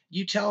behavior?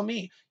 You tell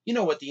me. You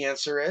know what the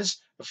answer is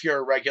if you're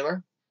a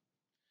regular.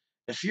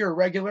 If you're a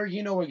regular,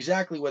 you know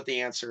exactly what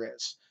the answer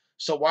is.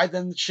 So why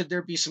then should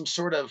there be some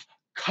sort of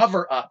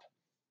cover up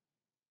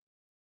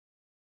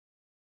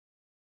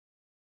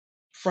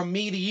from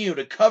me to you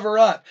to cover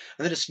up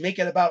and then just make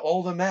it about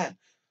all the men?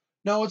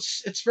 No,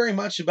 it's very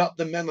much about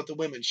the men that the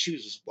women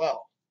choose as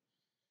well.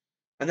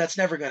 And that's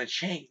never going to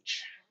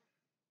change.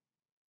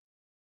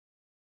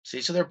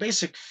 See, so they're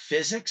basic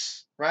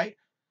physics, right?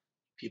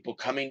 People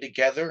coming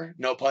together,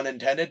 no pun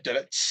intended.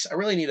 I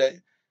really need a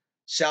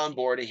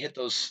soundboard to hit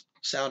those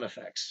sound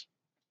effects.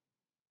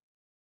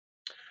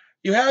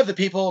 You have the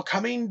people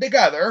coming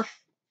together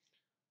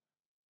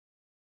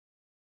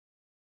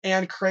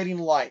and creating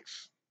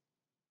life.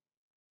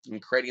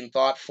 and creating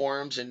thought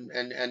forms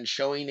and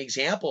showing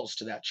examples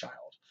to that child.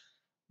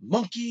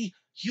 Monkey,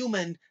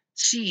 human,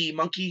 see,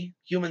 monkey,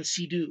 human,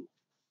 see, do.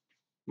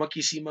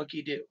 Monkey see,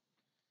 monkey do.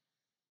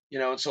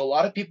 And so a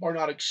lot of people are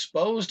not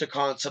exposed to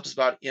concepts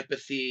about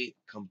empathy,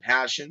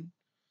 compassion.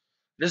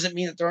 It doesn't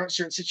mean that there aren't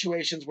certain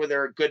situations where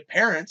there are good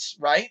parents,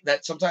 right?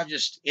 That sometimes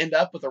just end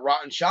up with a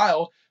rotten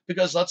child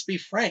because let's be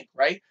frank,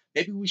 right?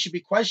 Maybe we should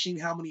be questioning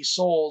how many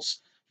souls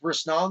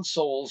versus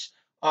non-souls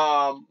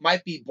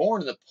might be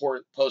born in the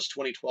post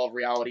 2012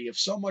 reality if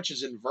so much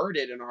is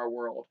inverted in our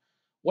world.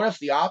 What if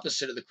the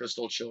opposite of the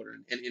crystal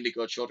children and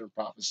indigo children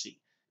prophecy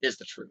is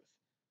the truth?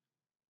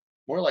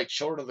 More like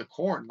children of the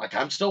corn. Like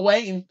I'm still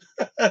waiting.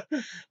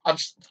 I'm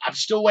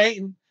still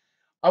waiting.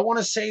 I want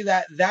to say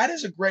that that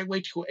is a great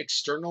way to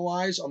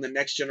externalize on the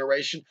next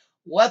generation.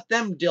 Let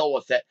them deal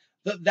with it.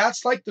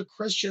 That's like the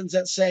Christians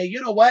that say,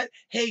 you know what?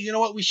 Hey, you know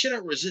what? We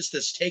shouldn't resist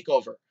this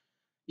takeover.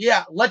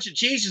 Yeah,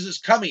 Jesus is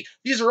coming.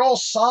 These are all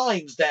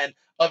signs then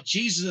of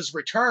Jesus'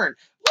 return.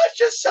 Let's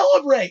just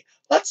celebrate.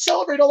 Let's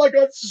celebrate. Oh my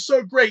God, this is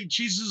so great.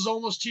 Jesus is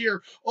almost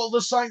here. All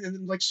the signs. And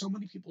then, like, so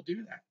many people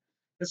do that.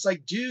 It's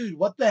like, dude,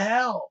 what the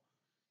hell?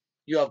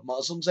 You have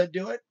Muslims that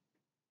do it.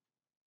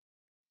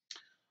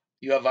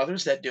 You have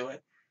others that do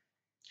it.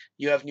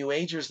 You have New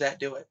Agers that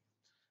do it.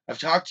 I've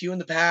talked to you in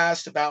the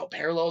past about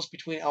parallels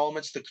between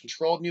elements, the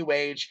controlled New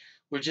Age,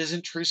 which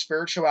isn't true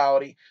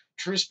spirituality.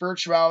 True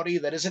spirituality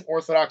that isn't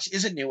Orthodox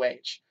isn't New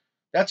Age.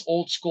 That's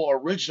old school,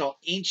 original,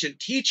 ancient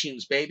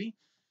teachings, baby.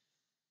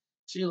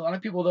 See, a lot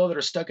of people, though, that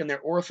are stuck in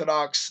their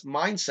Orthodox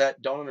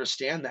mindset don't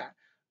understand that.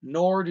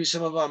 Nor do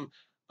some of them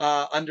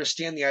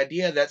understand the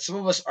idea that some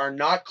of us are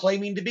not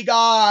claiming to be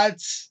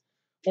gods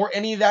or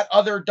any of that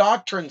other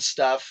doctrine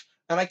stuff.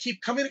 And I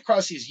keep coming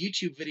across these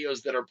YouTube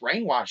videos that are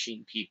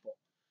brainwashing people.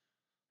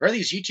 There are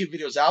these YouTube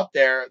videos out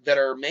there that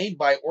are made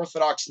by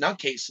Orthodox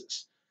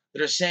nutcases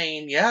that are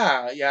saying,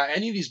 yeah,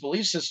 any of these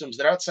belief systems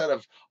that are outside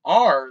of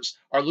ours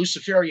are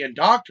Luciferian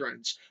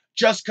doctrines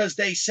just because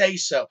they say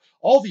so.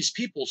 All these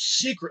people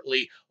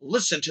secretly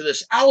listen to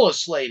this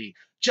Alice lady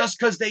just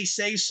because they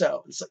say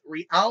so. It's like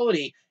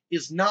reality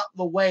is not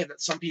the way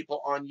that some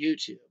people on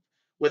YouTube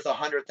with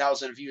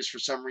 100,000 views for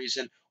some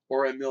reason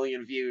or a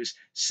million views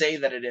say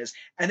that it is.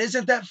 And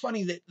isn't that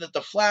funny that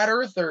the flat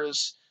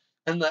earthers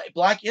and the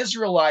black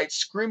Israelites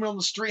screaming on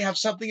the street have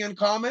something in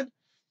common?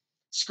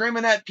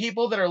 Screaming at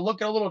people that are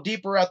looking a little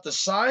deeper at the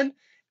sun.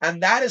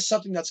 And that is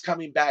something that's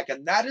coming back.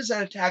 And that is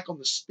an attack on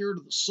the spirit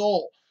of the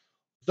soul.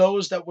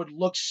 Those that would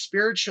look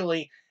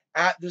spiritually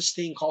at this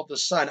thing called the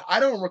sun. I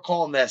don't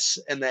recall in the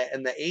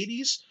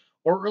 80s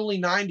or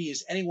early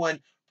 90s anyone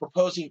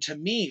proposing to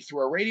me through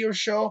a radio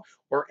show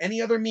or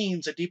any other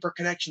means a deeper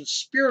connection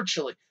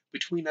spiritually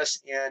between us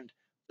and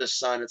the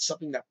sun. It's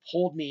something that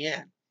pulled me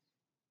in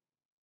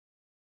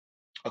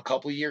a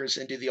couple years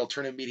into the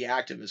alternative media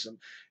activism.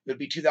 It would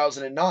be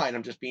 2009.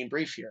 I'm just being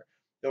brief here.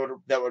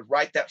 That would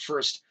write that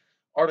first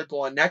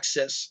article on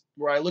Nexus,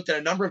 where I looked at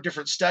a number of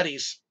different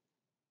studies,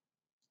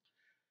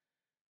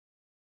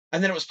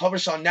 and then it was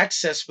published on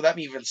Nexus without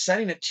me even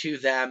sending it to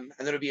them.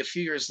 And then it would be a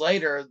few years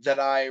later that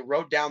I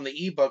wrote down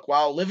the ebook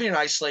while living in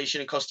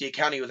isolation in Costa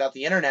County without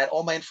the internet.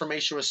 All my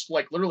information was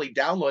like literally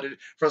downloaded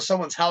from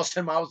someone's house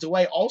 10 miles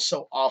away,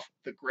 also off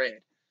the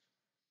grid.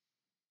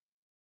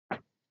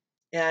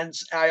 And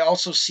I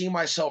also see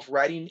myself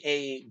writing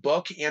a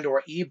book and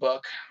or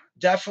ebook,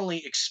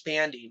 definitely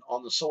expanding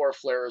on the solar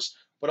flares,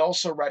 but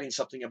also writing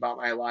something about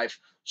my life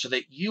so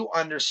that you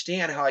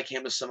understand how I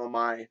came to some of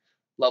my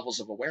levels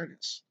of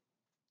awareness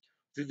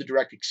through the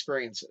direct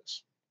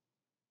experiences.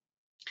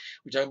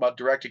 We're talking about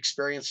direct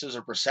experiences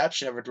or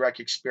perception of a direct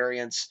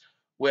experience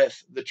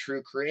with the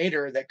true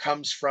creator that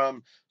comes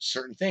from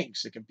certain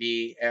things. It could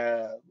be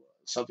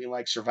something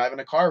like surviving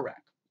a car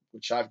wreck,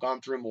 which I've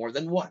gone through more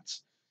than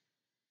once,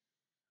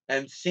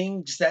 and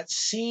things that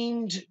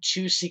seemed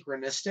too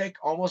synchronistic,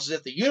 almost as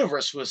if the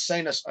universe was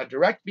sending us a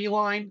direct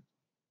beeline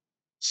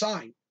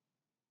sign.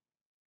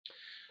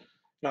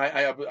 And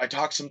I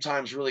talk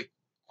sometimes really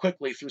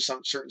quickly through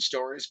some certain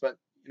stories, but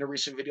in a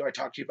recent video, I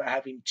talked to you about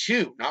having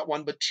two, not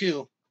one, but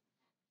two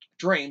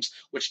dreams,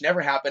 which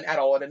never happen at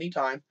all at any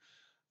time.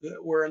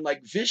 Were in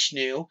like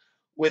Vishnu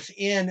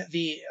within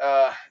the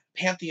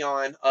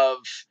pantheon of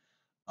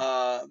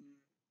uh,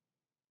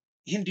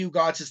 Hindu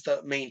gods. Is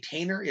the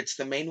maintainer. It's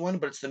the main one,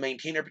 but it's the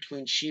maintainer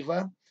between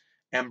Shiva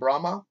and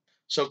Brahma.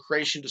 So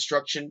creation,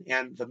 destruction,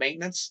 and the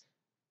maintenance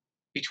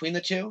between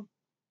the two.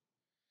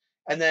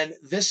 And then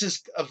this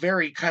is a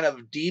very kind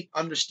of deep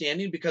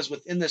understanding because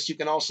within this you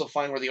can also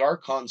find where the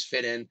archons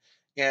fit in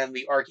and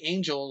the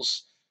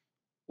archangels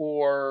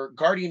or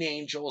guardian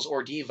angels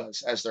or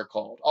divas as they're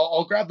called.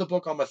 I'll grab the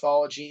book on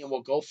mythology and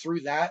we'll go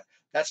through that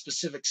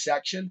specific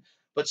section.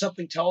 But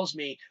something tells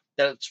me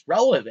that it's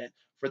relevant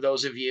for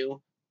those of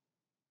you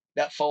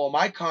that follow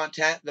my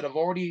content that have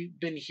already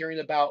been hearing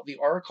about the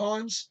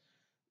archons,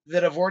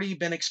 that have already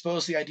been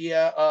exposed to the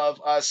idea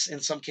of us in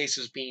some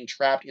cases being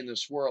trapped in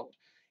this world.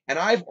 And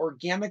I've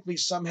organically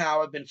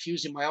somehow have been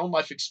fusing my own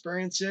life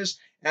experiences,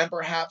 and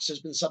perhaps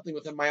there's been something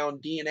within my own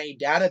DNA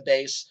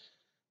database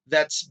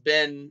that's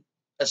been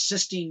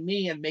assisting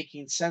me in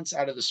making sense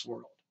out of this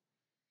world.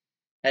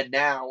 And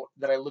now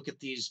that I look at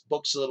these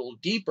books a little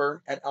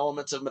deeper, at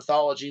elements of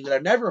mythology that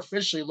I've never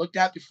officially looked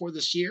at before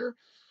this year,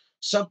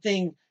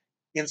 something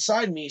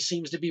inside me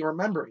seems to be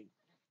remembering.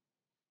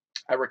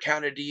 I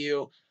recounted to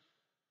you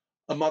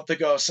a month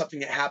ago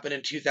something that happened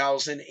in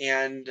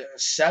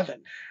 2007.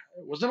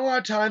 It wasn't a lot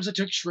of times I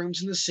took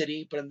shrooms in the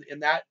city, but in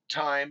that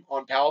time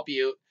on Powell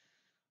Butte,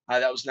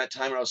 that was in that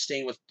time when I was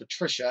staying with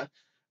Patricia,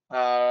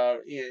 right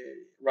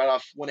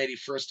off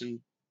 181st and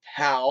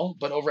Powell.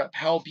 But over at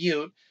Powell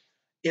Butte,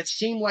 it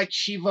seemed like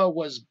Shiva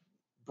was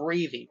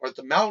breathing, or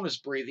the mountain was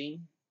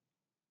breathing,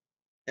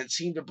 and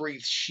seemed to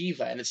breathe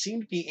Shiva, and it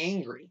seemed to be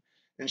angry.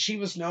 And she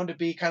was known to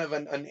be kind of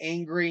an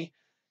angry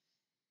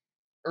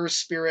earth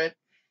spirit,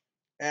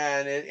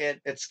 and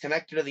it's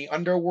connected to the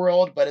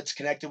underworld, but it's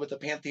connected with the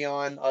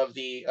pantheon of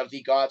the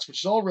gods, which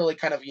is all really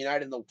kind of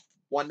united in the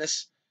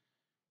oneness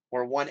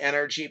or one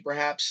energy,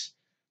 perhaps.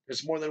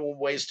 There's more than one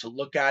ways to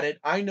look at it.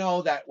 I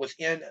know that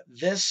within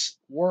this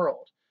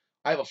world,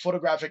 I have a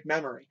photographic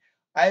memory.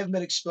 I have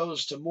been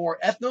exposed to more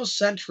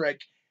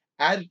ethnocentric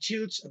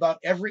attitudes about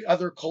every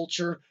other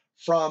culture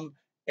from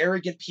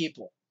arrogant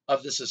people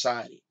of the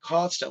society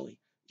constantly.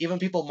 Even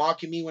people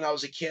mocking me when I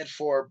was a kid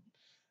for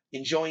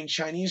enjoying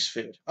Chinese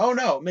food. Oh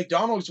no,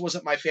 McDonald's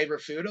wasn't my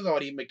favorite food, although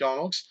I'd eat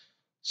McDonald's.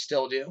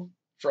 Still do.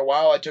 For a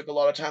while, I took a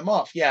lot of time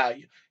off. Yeah,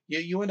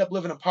 you end up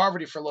living in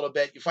poverty for a little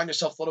bit. You find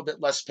yourself a little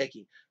bit less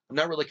picky. I'm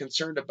not really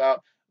concerned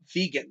about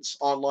vegans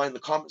online in the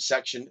comment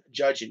section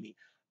judging me.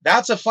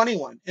 That's a funny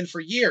one. And for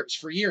years,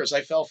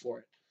 I fell for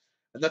it.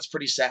 And that's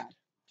pretty sad.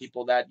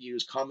 People that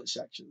use comment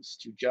sections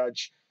to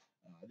judge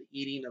the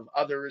eating of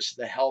others,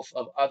 the health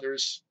of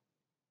others,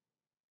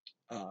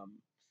 um,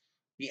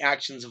 the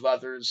actions of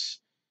others,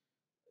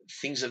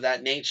 things of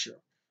that nature.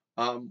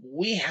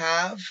 We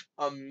have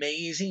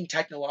amazing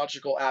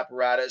technological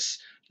apparatus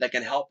that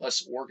can help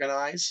us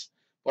organize,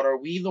 but are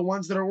we the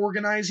ones that are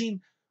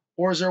organizing?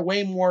 Or is there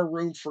way more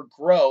room for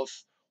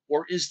growth?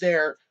 Or is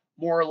there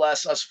more or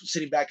less us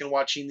sitting back and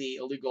watching the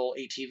illegal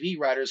ATV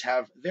riders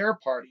have their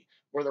party,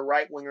 or the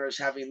right wingers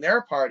having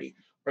their party,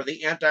 or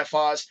the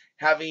antifas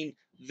having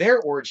their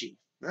orgy?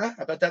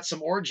 I bet that's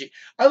some orgy.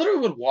 I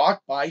literally would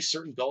walk by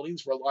certain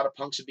buildings where a lot of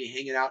punks would be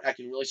hanging out,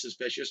 acting really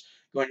suspicious,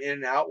 going in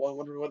and out,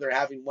 wondering whether they're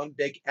having one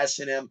big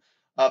S&M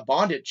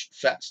bondage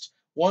fest,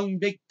 one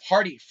big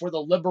party for the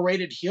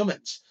liberated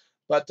humans.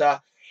 But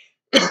the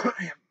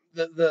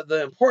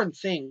important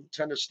thing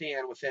to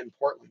understand within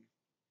Portland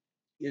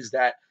is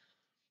that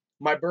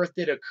my birth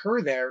did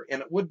occur there,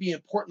 and it would be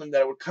in Portland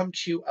that I would come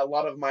to a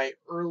lot of my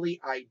early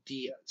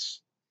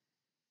ideas.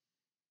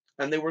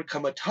 And there would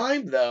come a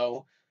time,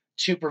 though,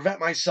 to prevent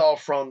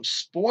myself from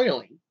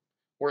spoiling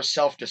or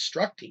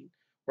self-destructing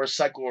or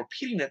cycle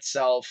repeating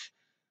itself,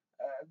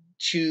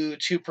 to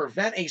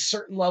prevent a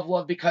certain level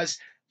of, because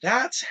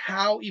that's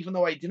how, even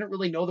though I didn't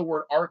really know the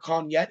word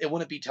archon yet, it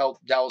wouldn't be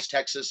Dallas,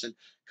 Texas, and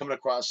coming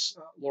across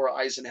Laura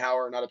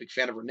Eisenhower. Not a big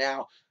fan of her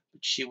now,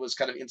 but she was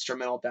kind of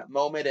instrumental at that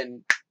moment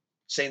and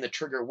saying the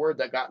trigger word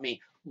that got me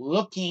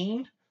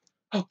looking.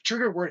 Oh,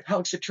 trigger word.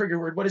 Alex, the trigger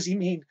word. What does he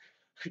mean?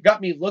 It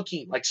got me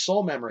looking, like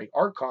soul memory,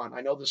 archon.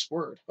 I know this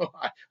word.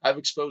 I've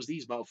exposed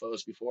these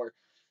mofos before.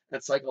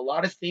 It's like a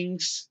lot of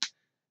things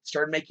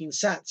started making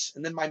sense.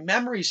 And then my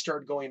memories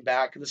started going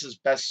back, and this is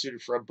best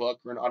suited for a book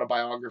or an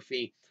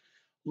autobiography,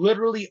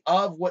 literally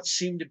of what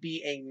seemed to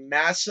be a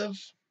massive.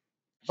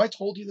 Have I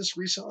told you this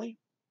recently?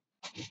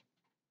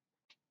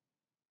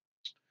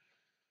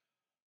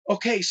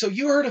 Okay, so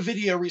you heard a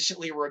video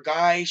recently where a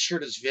guy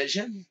shared his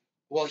vision.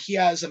 Well, he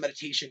has a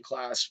meditation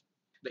class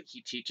that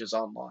he teaches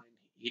online.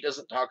 He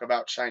doesn't talk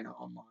about China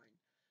online.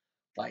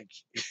 Like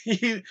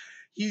he,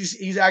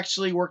 he's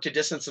actually worked to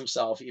distance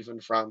himself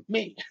even from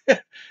me.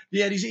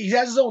 Yeah, he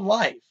has his own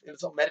life and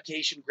his own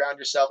meditation, ground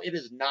yourself. It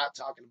is not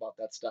talking about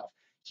that stuff.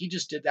 He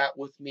just did that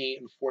with me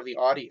and for the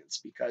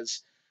audience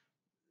because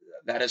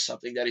that is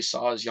something that he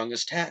saw as young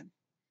as 10.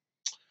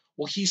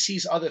 Well, he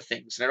sees other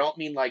things, and I don't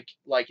mean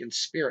like in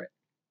spirit.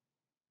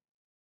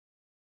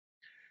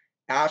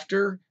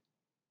 After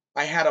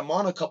I had him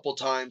on a couple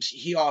times,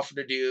 he offered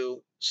to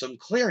do some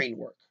clearing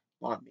work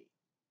on me.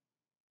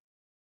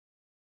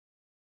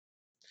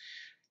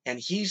 And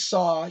he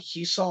saw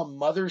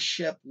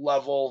mothership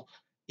level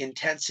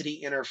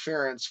intensity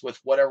interference with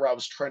whatever I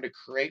was trying to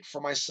create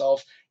for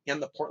myself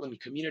and the Portland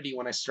community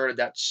when I started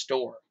that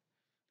store,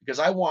 because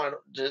I wanted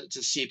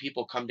to see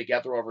people come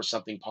together over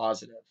something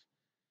positive.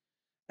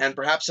 And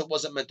perhaps it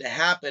wasn't meant to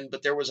happen,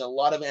 but there was a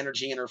lot of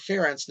energy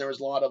interference. And there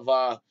was a lot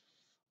of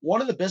one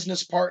of the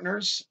business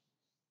partners.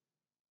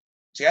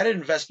 See, I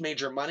didn't invest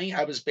major money.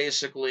 I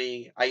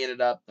ended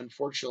up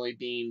unfortunately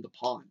being the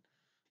pawn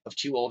of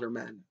two older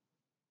men,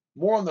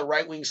 more on the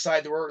right wing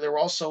side. They were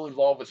also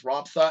involved with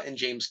Ramtha and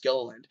James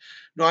Gilliland.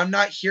 No, I'm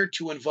not here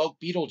to invoke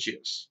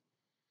Beetlejuice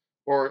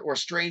or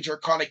strange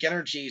archonic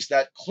energies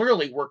that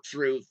clearly work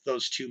through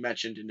those two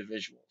mentioned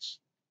individuals.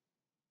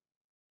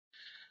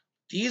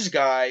 These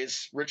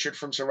guys, Richard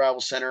from Survival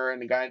Center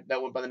and a guy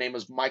that went by the name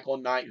of Michael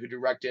Knight, who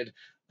directed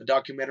a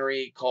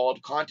documentary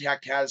called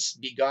Contact Has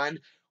Begun,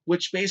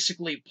 which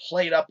basically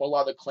played up a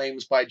lot of the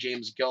claims by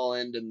James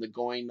Gilland and the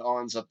going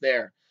ons up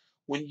there.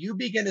 When you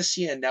begin to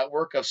see a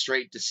network of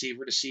straight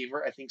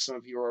deceiver, I think some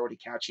of you are already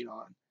catching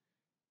on.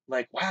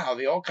 Like, wow,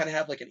 they all kind of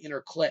have like an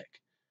inner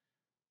clique.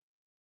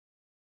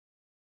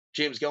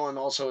 James Gillen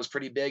also is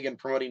pretty big in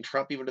promoting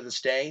Trump even to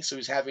this day. So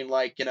he's having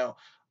like,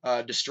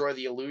 Destroy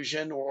the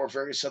Illusion or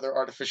various other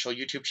artificial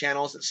YouTube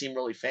channels that seem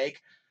really fake.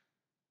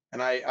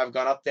 And I've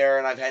gone up there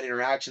and I've had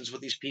interactions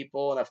with these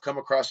people and I've come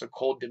across a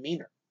cold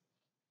demeanor.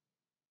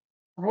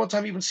 For one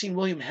time, even seen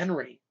William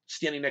Henry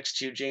standing next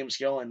to James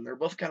Gillen. They're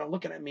both kind of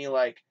looking at me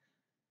like,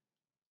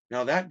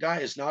 no, that guy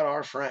is not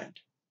our friend.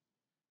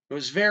 It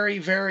was very,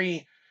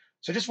 very.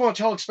 So I just want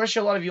to tell,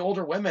 especially a lot of you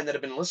older women that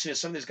have been listening to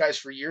some of these guys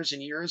for years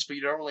and years, but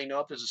you don't really know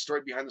if there's a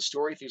story behind the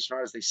story. Things are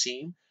not as they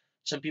seem.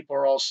 Some people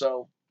are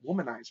also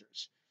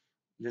womanizers.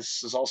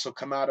 This has also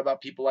come out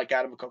about people like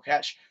Adam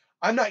Kokesh.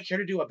 I'm not here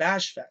to do a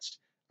bash fest.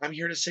 I'm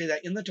here to say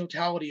that in the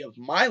totality of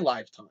my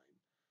lifetime,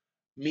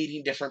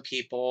 meeting different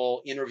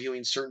people,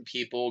 interviewing certain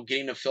people,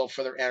 getting a feel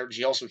for their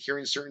energy, also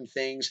hearing certain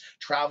things,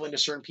 traveling to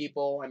certain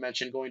people. I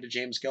mentioned going to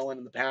James Gillen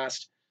in the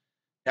past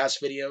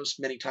videos,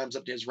 many times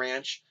up to his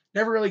ranch.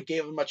 Never really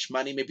gave him much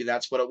money. Maybe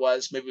that's what it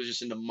was. Maybe it was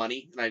just into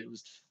money. And I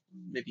was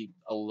maybe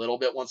a little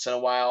bit once in a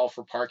while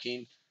for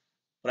parking,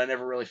 but I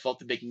never really felt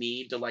the big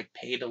need to like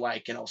pay to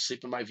like,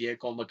 sleep in my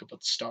vehicle and look up at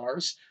the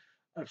stars.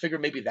 I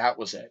figured maybe that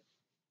was it.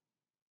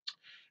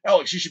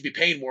 Alex, you should be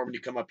paying more when you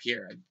come up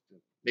here.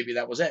 Maybe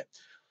that was it.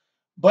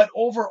 But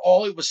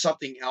overall, it was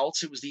something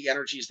else. It was the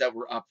energies that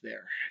were up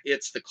there.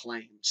 It's the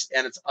claims,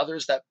 and it's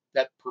others that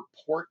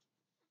purport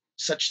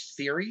such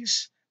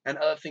theories and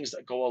other things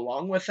that go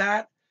along with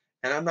that.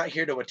 And I'm not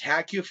here to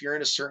attack you if you're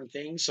into certain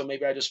things, so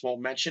maybe I just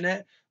won't mention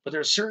it. But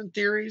there are certain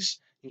theories,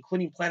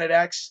 including Planet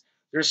X.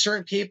 There are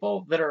certain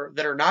people that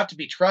are not to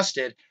be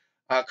trusted.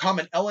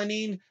 Common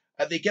Elanine,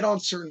 they get on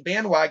certain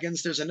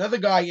bandwagons. There's another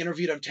guy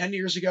interviewed him 10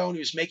 years ago, and he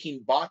was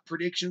making bot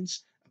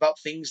predictions about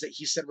things that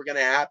he said were going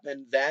to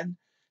happen then.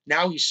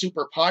 Now he's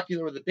super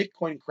popular with the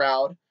Bitcoin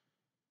crowd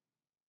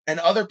and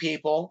other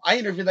people. I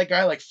interviewed that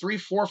guy like 3,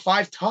 4,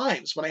 5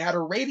 times when I had a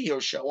radio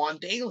show on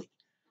daily,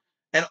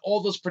 and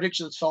all those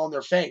predictions fell on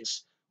their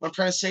face. What I'm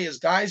trying to say is,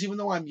 guys, even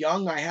though I'm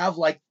young, I have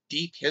like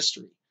deep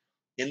history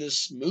in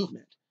this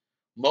movement.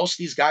 Most of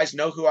these guys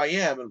know who I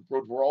am and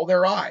would roll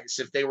their eyes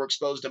if they were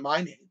exposed to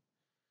my name.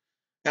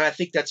 And I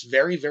think that's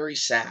very, very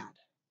sad.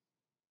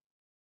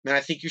 And I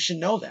think you should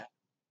know that.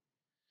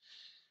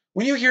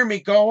 When you hear me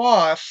go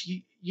off,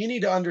 you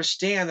need to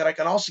understand that I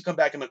can also come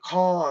back in a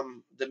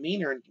calm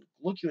demeanor and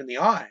look you in the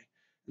eye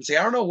and say,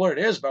 I don't know what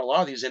it is about a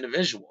lot of these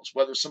individuals,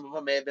 whether some of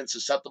them may have been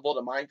susceptible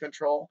to mind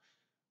control.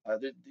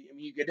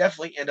 You could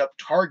definitely end up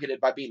targeted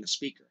by being a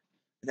speaker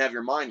and have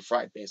your mind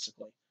fried,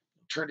 basically,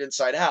 turned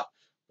inside out.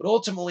 But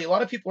ultimately, a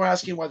lot of people are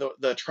asking why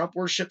the Trump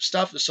worship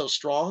stuff is so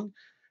strong.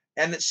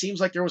 And it seems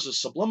like there was a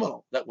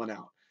subliminal that went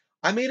out.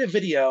 I made a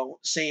video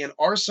saying,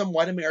 are some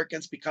white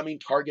Americans becoming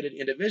targeted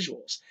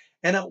individuals?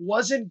 And it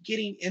wasn't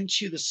getting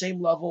into the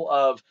same level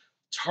of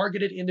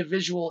targeted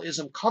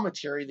individualism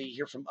commentary that you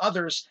hear from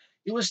others.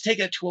 It was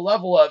taking it to a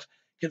level of,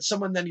 can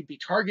someone then be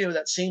targeted with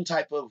that same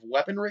type of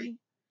weaponry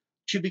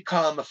to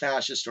become a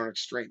fascist or an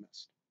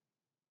extremist?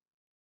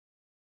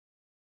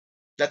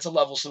 That's a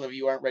level some of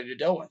you aren't ready to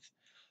deal with.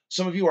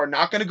 Some of you are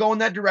not going to go in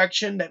that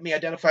direction that may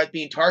identify as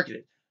being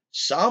targeted.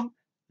 Some,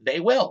 they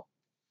will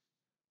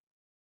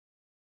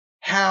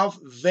have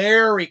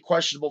very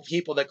questionable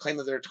people that claim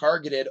that they're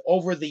targeted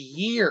over the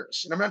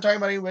years. And I'm not talking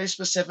about anybody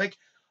specific,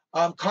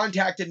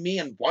 contacted me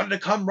and wanted to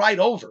come right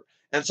over.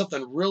 And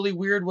something really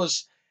weird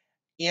was,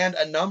 and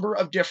a number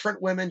of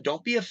different women,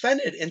 don't be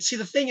offended. And see,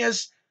 the thing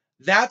is,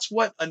 that's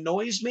what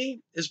annoys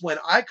me is when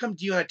I come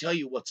to you and I tell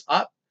you what's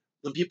up,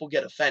 when people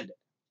get offended.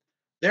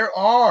 There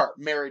are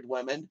married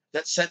women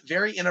that sent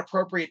very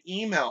inappropriate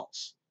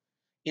emails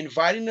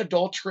inviting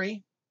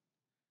adultery,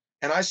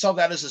 and I saw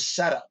that as a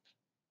setup.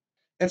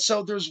 And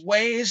so there's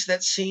ways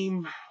that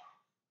seem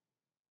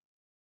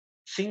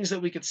things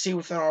that we could see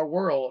within our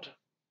world.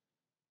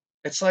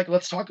 It's like,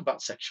 let's talk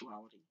about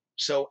sexuality.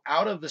 So,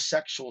 out of the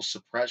sexual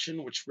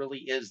suppression, which really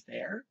is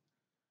there,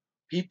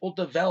 people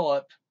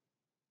develop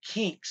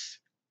kinks.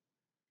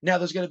 Now,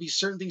 there's going to be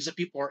certain things that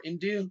people are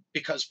into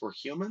because we're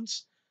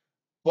humans,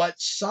 but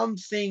some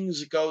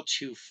things go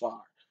too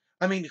far.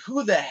 I mean,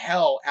 who the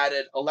hell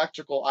added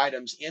electrical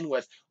items in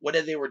with what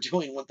they were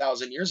doing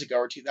 1,000 years ago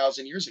or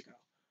 2,000 years ago?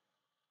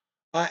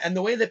 And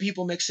the way that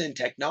people mix in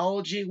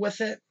technology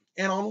with it,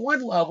 and on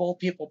one level,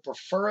 people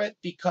prefer it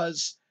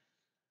because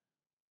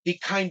the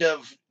kind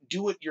of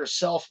do it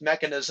yourself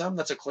mechanism,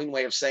 that's a clean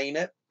way of saying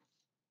it,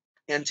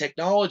 and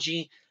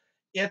technology,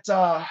 it,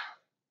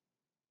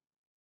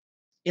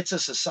 it's a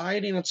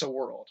society and it's a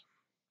world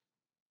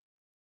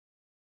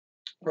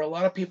where a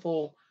lot of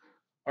people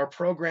are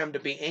programmed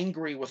to be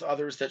angry with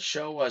others that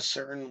show a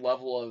certain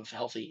level of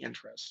healthy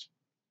interest.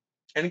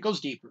 And it goes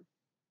deeper.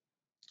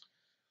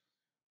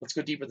 Let's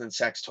go deeper than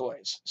sex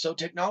toys. So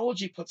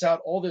technology puts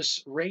out all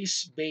this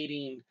race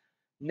baiting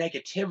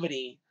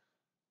negativity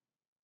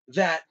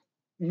that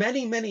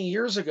many, many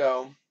years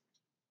ago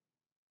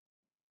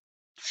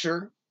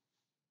Sure,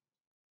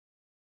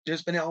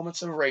 there's been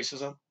elements of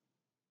racism,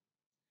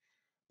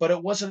 but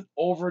it wasn't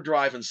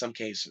overdrive in some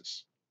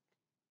cases.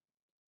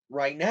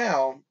 Right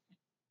now,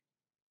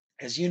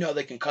 as you know,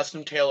 they can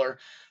custom tailor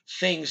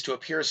things to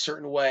appear a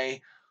certain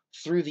way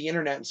through the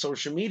internet and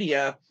social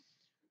media.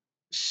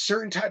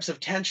 Certain types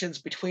of tensions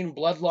between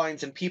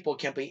bloodlines and people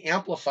can be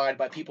amplified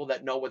by people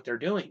that know what they're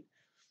doing.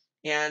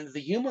 And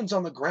the humans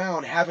on the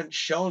ground haven't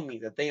shown me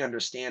that they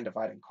understand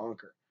divide and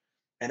conquer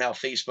and how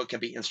Facebook can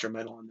be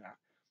instrumental in that.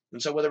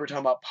 And so, whether we're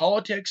talking about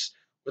politics,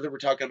 whether we're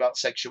talking about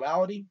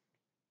sexuality,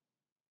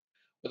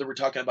 whether we're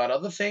talking about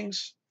other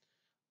things,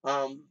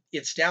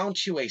 it's down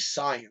to a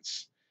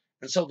science.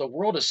 And so, the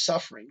world is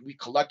suffering. We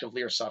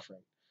collectively are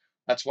suffering.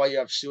 That's why you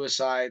have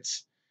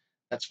suicides.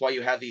 That's why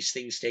you have these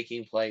things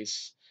taking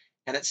place.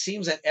 And it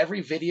seems that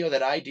every video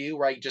that I do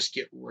where I just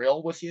get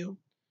real with you,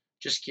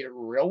 just get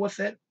real with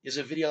it, is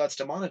a video that's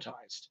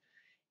demonetized.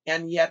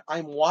 And yet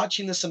I'm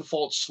watching this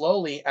unfold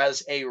slowly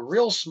as a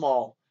real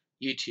small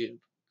YouTube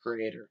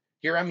creator.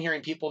 Here I'm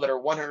hearing people that are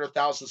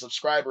 100,000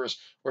 subscribers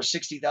or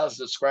 60,000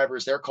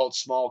 subscribers, they're called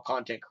small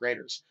content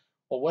creators.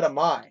 Well, what am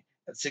I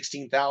at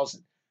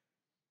 16,000?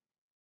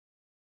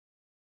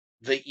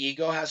 The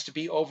ego has to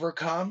be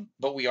overcome,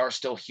 but we are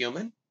still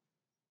human.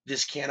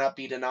 This cannot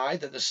be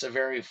denied that this is a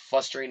very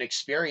frustrating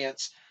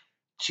experience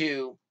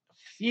to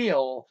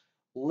feel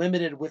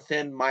limited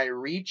within my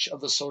reach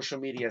of the social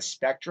media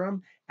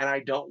spectrum. And I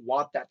don't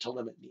want that to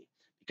limit me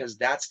because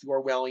that's the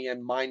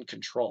Orwellian mind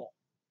control.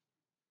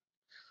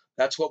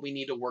 That's what we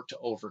need to work to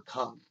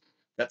overcome,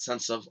 that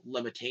sense of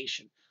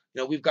limitation.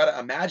 We've got to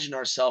imagine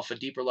ourselves a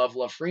deeper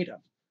level of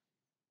freedom.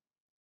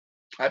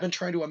 I've been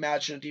trying to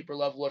imagine a deeper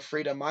level of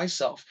freedom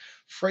myself.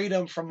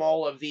 Freedom from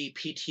all of the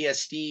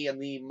PTSD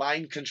and the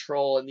mind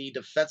control and the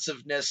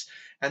defensiveness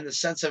and the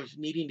sense of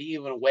needing to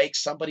even wake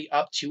somebody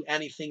up to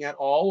anything at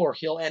all or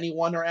heal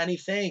anyone or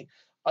anything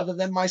other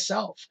than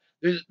myself.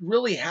 There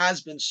really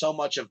has been so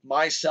much of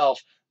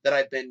myself that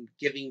I've been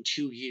giving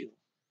to you.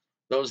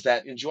 Those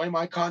that enjoy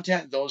my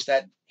content, those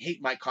that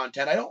hate my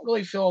content. I don't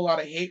really feel a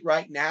lot of hate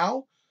right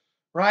now,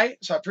 right?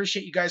 So I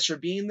appreciate you guys for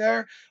being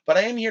there. But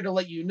I am here to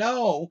let you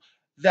know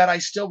that I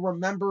still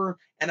remember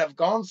and have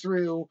gone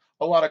through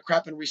a lot of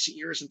crap in recent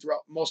years and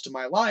throughout most of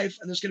my life.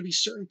 And there's going to be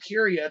certain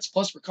periods,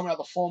 plus we're coming out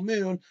of the full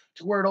moon,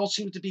 to where it all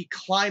seems to be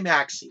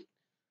climaxing.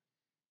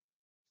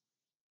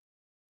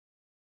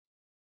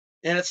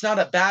 And it's not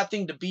a bad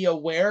thing to be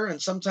aware. And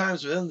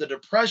sometimes within the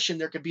depression,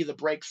 there could be the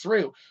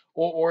breakthrough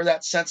or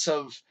that sense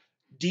of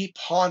deep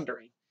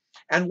pondering.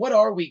 And what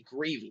are we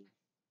grieving?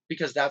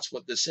 Because that's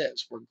what this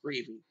is. We're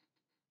grieving.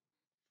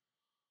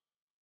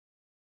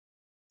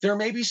 There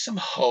may be some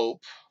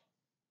hope.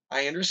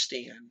 I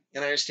understand,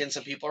 and I understand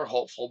some people are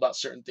hopeful about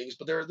certain things,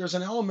 but there's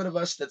an element of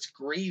us that's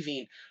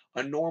grieving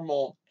a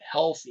normal,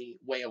 healthy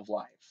way of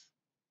life.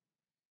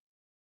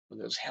 When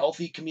there's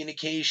healthy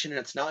communication, and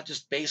it's not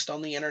just based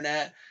on the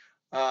internet.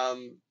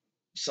 Um,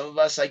 some of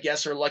us, I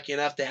guess, are lucky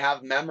enough to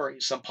have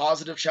memories, some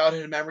positive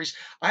childhood memories.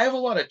 I have a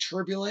lot of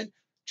turbulent,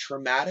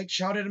 traumatic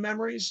childhood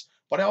memories,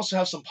 but I also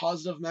have some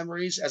positive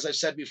memories, as I've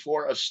said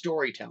before, of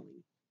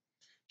storytelling.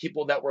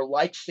 People that were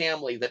like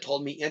family that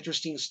told me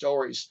interesting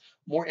stories,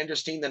 more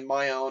interesting than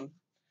my own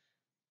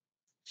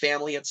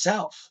family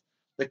itself,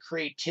 the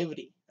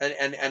creativity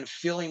and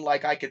feeling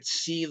like I could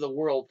see the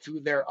world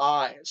through their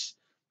eyes.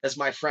 As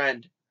my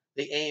friend,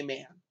 the A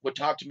Man, would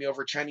talk to me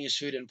over Chinese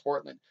food in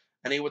Portland.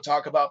 And he would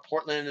talk about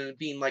Portland and it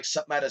being like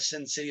something out of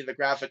Sin City, the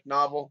graphic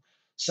novel,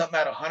 something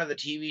out of Hunt of the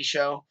TV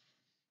show.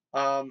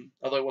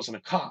 Although he wasn't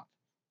a cop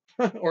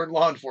or in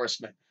law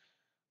enforcement,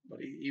 but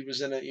he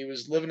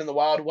was living in the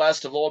Wild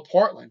West of old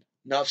Portland.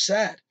 Enough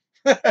said.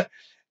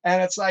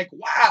 And it's like,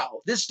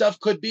 wow, this stuff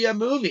could be a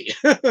movie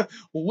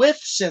with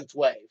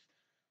synthwave.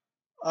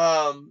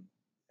 Um,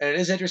 and it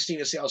is interesting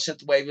to see how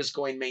synthwave is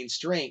going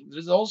mainstream.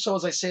 There's also,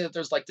 as I say, that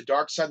there's like the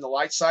dark side and the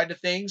light side of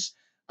things.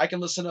 I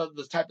can listen to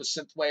the type of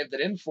synthwave that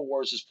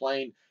Infowars is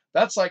playing.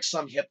 That's like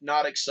some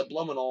hypnotic,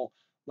 subliminal,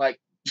 like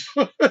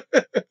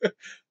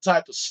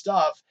type of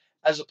stuff,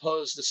 as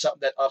opposed to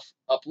something that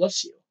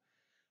uplifts you.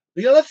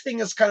 The other thing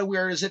that's kind of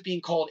weird is it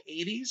being called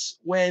 80s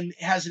when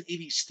it has an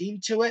 80s theme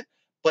to it,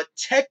 but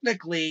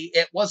technically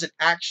it wasn't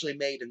actually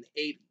made in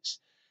the 80s.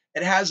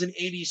 It has an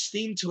 80s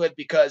theme to it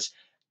because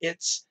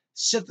it's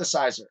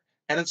synthesizer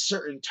and it's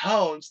certain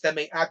tones that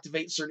may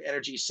activate certain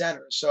energy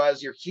centers. So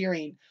as you're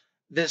hearing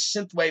this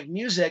synthwave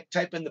music,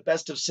 type in the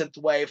best of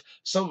synthwave.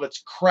 Some of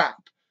it's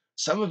crap.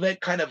 Some of it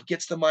kind of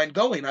gets the mind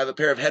going. I have a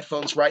pair of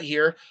headphones right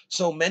here.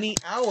 So many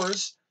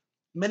hours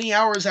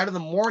out of the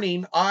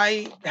morning,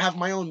 I have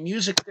my own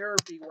music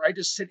therapy where I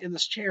just sit in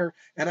this chair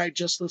and I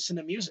just listen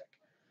to music.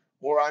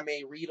 Or I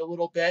may read a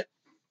little bit.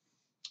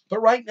 But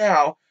right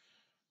now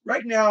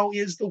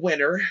is the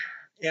winter,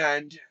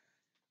 and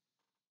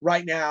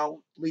right now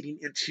leading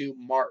into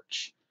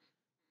March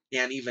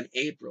and even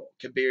April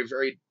can be a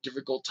very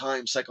difficult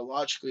time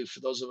psychologically for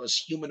those of us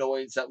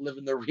humanoids that live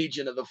in the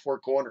region of the four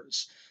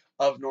corners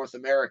of North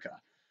America.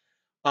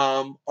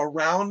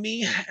 Around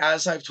me,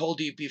 as I've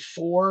told you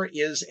before,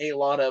 is a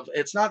lot of,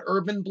 it's not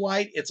urban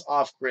blight, it's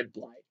off grid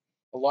blight.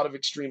 a lot of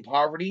extreme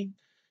poverty.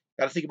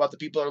 Got to think about the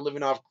people that are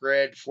living off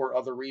grid for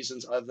other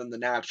reasons other than the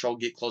natural,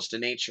 get close to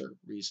nature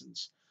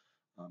reasons.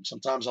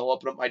 Sometimes I'll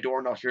open up my door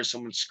and I'll hear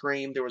someone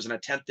scream. There was an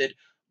attempted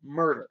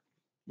murder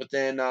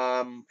within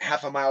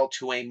half a mile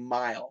to a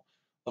mile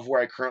of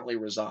where I currently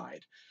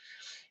reside.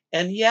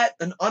 And yet,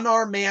 an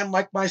unarmed man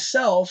like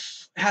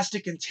myself has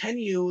to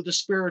continue the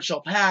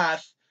spiritual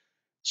path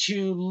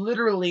to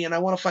literally, and I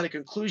want to find a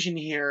conclusion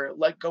here,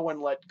 let go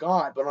and let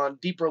God. But on a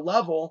deeper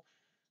level,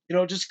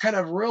 just kind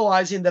of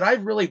realizing that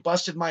I've really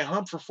busted my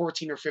hump for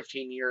 14 or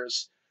 15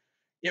 years.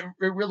 It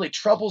really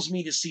troubles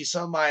me to see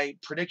some of my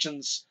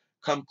predictions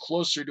come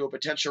closer to a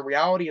potential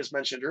reality. As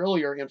mentioned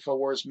earlier,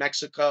 InfoWars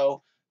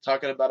Mexico,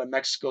 talking about a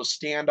Mexico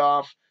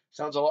standoff.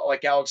 Sounds a lot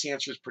like Alex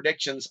Answer's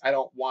predictions. I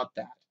don't want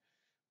that.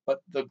 But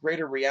the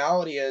greater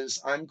reality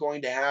is I'm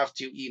going to have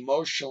to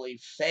emotionally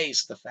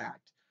face the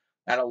fact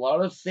that a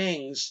lot of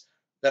things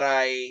that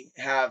I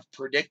have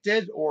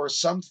predicted, or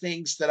some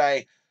things that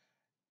I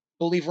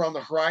believe are on the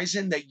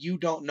horizon that you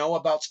don't know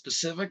about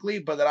specifically,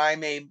 but that I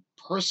may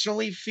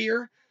personally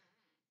fear,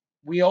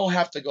 we all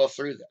have to go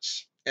through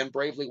this and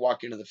bravely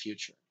walk into the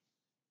future.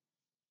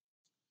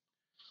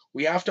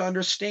 We have to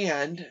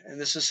understand, and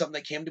this is something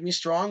that came to me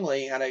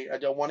strongly, and I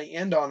don't want to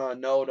end on a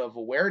note of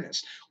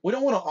awareness. We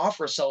don't want to off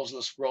ourselves in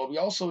this world. We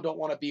also don't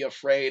want to be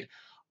afraid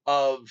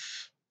of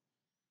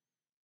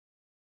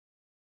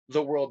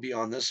the world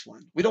beyond this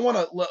one. We don't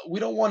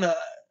want to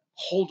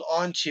hold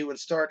on to and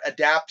start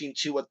adapting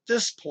to, at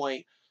this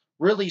point,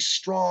 really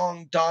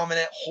strong,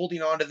 dominant,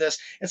 holding on to this.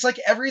 It's like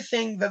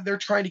everything that they're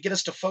trying to get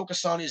us to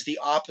focus on is the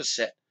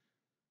opposite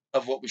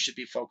of what we should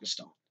be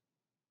focused on.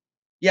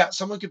 Yeah,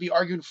 someone could be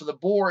arguing for the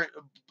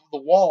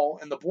wall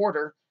and the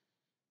border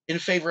in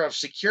favor of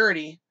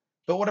security,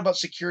 but what about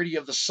security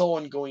of the soul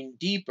and going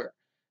deeper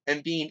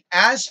and being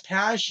as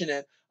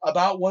passionate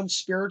about one's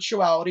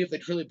spirituality, if they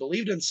truly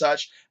believed in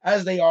such,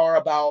 as they are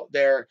about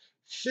their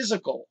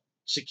physical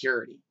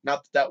security?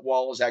 Not that that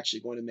wall is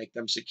actually going to make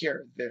them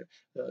secure.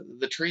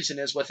 The treason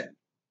is within.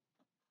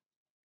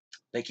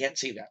 They can't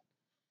see that.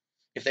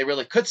 If they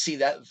really could see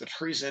that, if the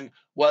treason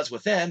was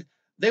within,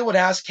 they would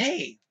ask,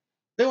 hey,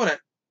 they wouldn't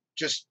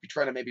just be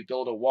trying to maybe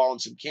build a wall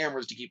and some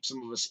cameras to keep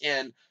some of us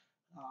in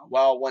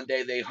while one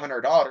day they hunt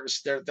our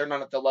daughters. They're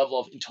not at the level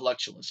of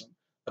intellectualism,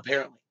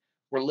 apparently.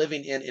 We're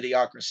living in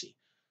idiocracy.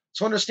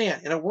 So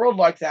understand, in a world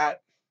like that,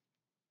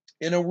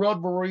 in a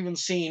world where we're even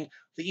seeing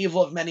the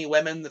evil of many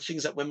women, the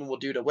things that women will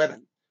do to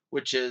women,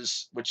 which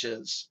is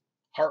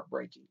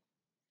heartbreaking.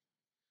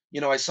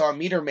 I saw a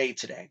meter maid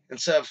today.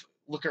 Instead of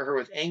look at her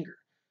with anger,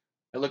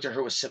 I looked at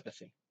her with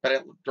sympathy, but I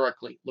didn't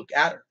directly look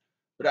at her.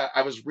 But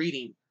I was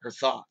reading her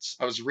thoughts.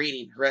 I was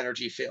reading her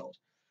energy field.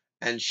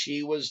 And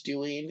she was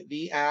doing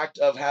the act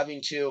of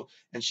having to,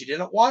 and she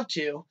didn't want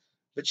to,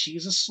 but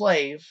she's a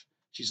slave.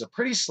 She's a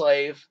pretty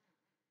slave.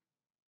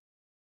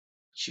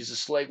 She's a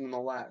slave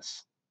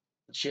nonetheless.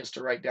 But she has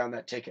to write down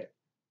that ticket.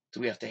 Do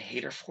we have to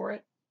hate her for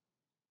it?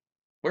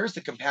 Where's the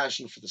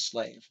compassion for the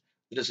slave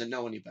that doesn't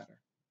know any better?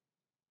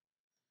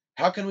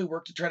 How can we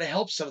work to try to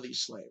help some of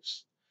these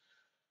slaves?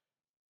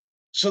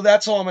 So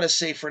that's all I'm going to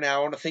say for now.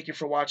 I want to thank you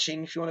for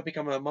watching. If you want to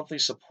become a monthly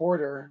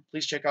supporter,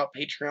 please check out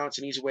Patreon. It's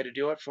an easy way to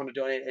do it. If you want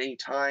to donate at any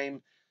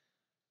time,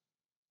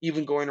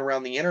 even going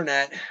around the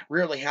internet,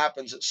 rarely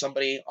happens that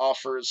somebody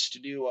offers to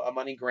do a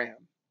MoneyGram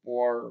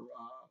or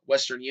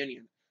Western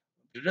Union.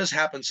 But it does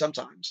happen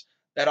sometimes.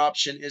 That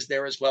option is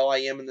there as well. I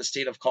am in the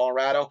state of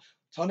Colorado.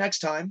 Till next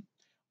time,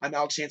 I'm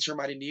Alex Answer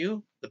reminding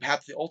you the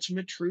path to the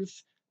ultimate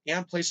truth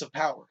and place of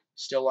power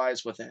still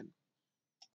lies within.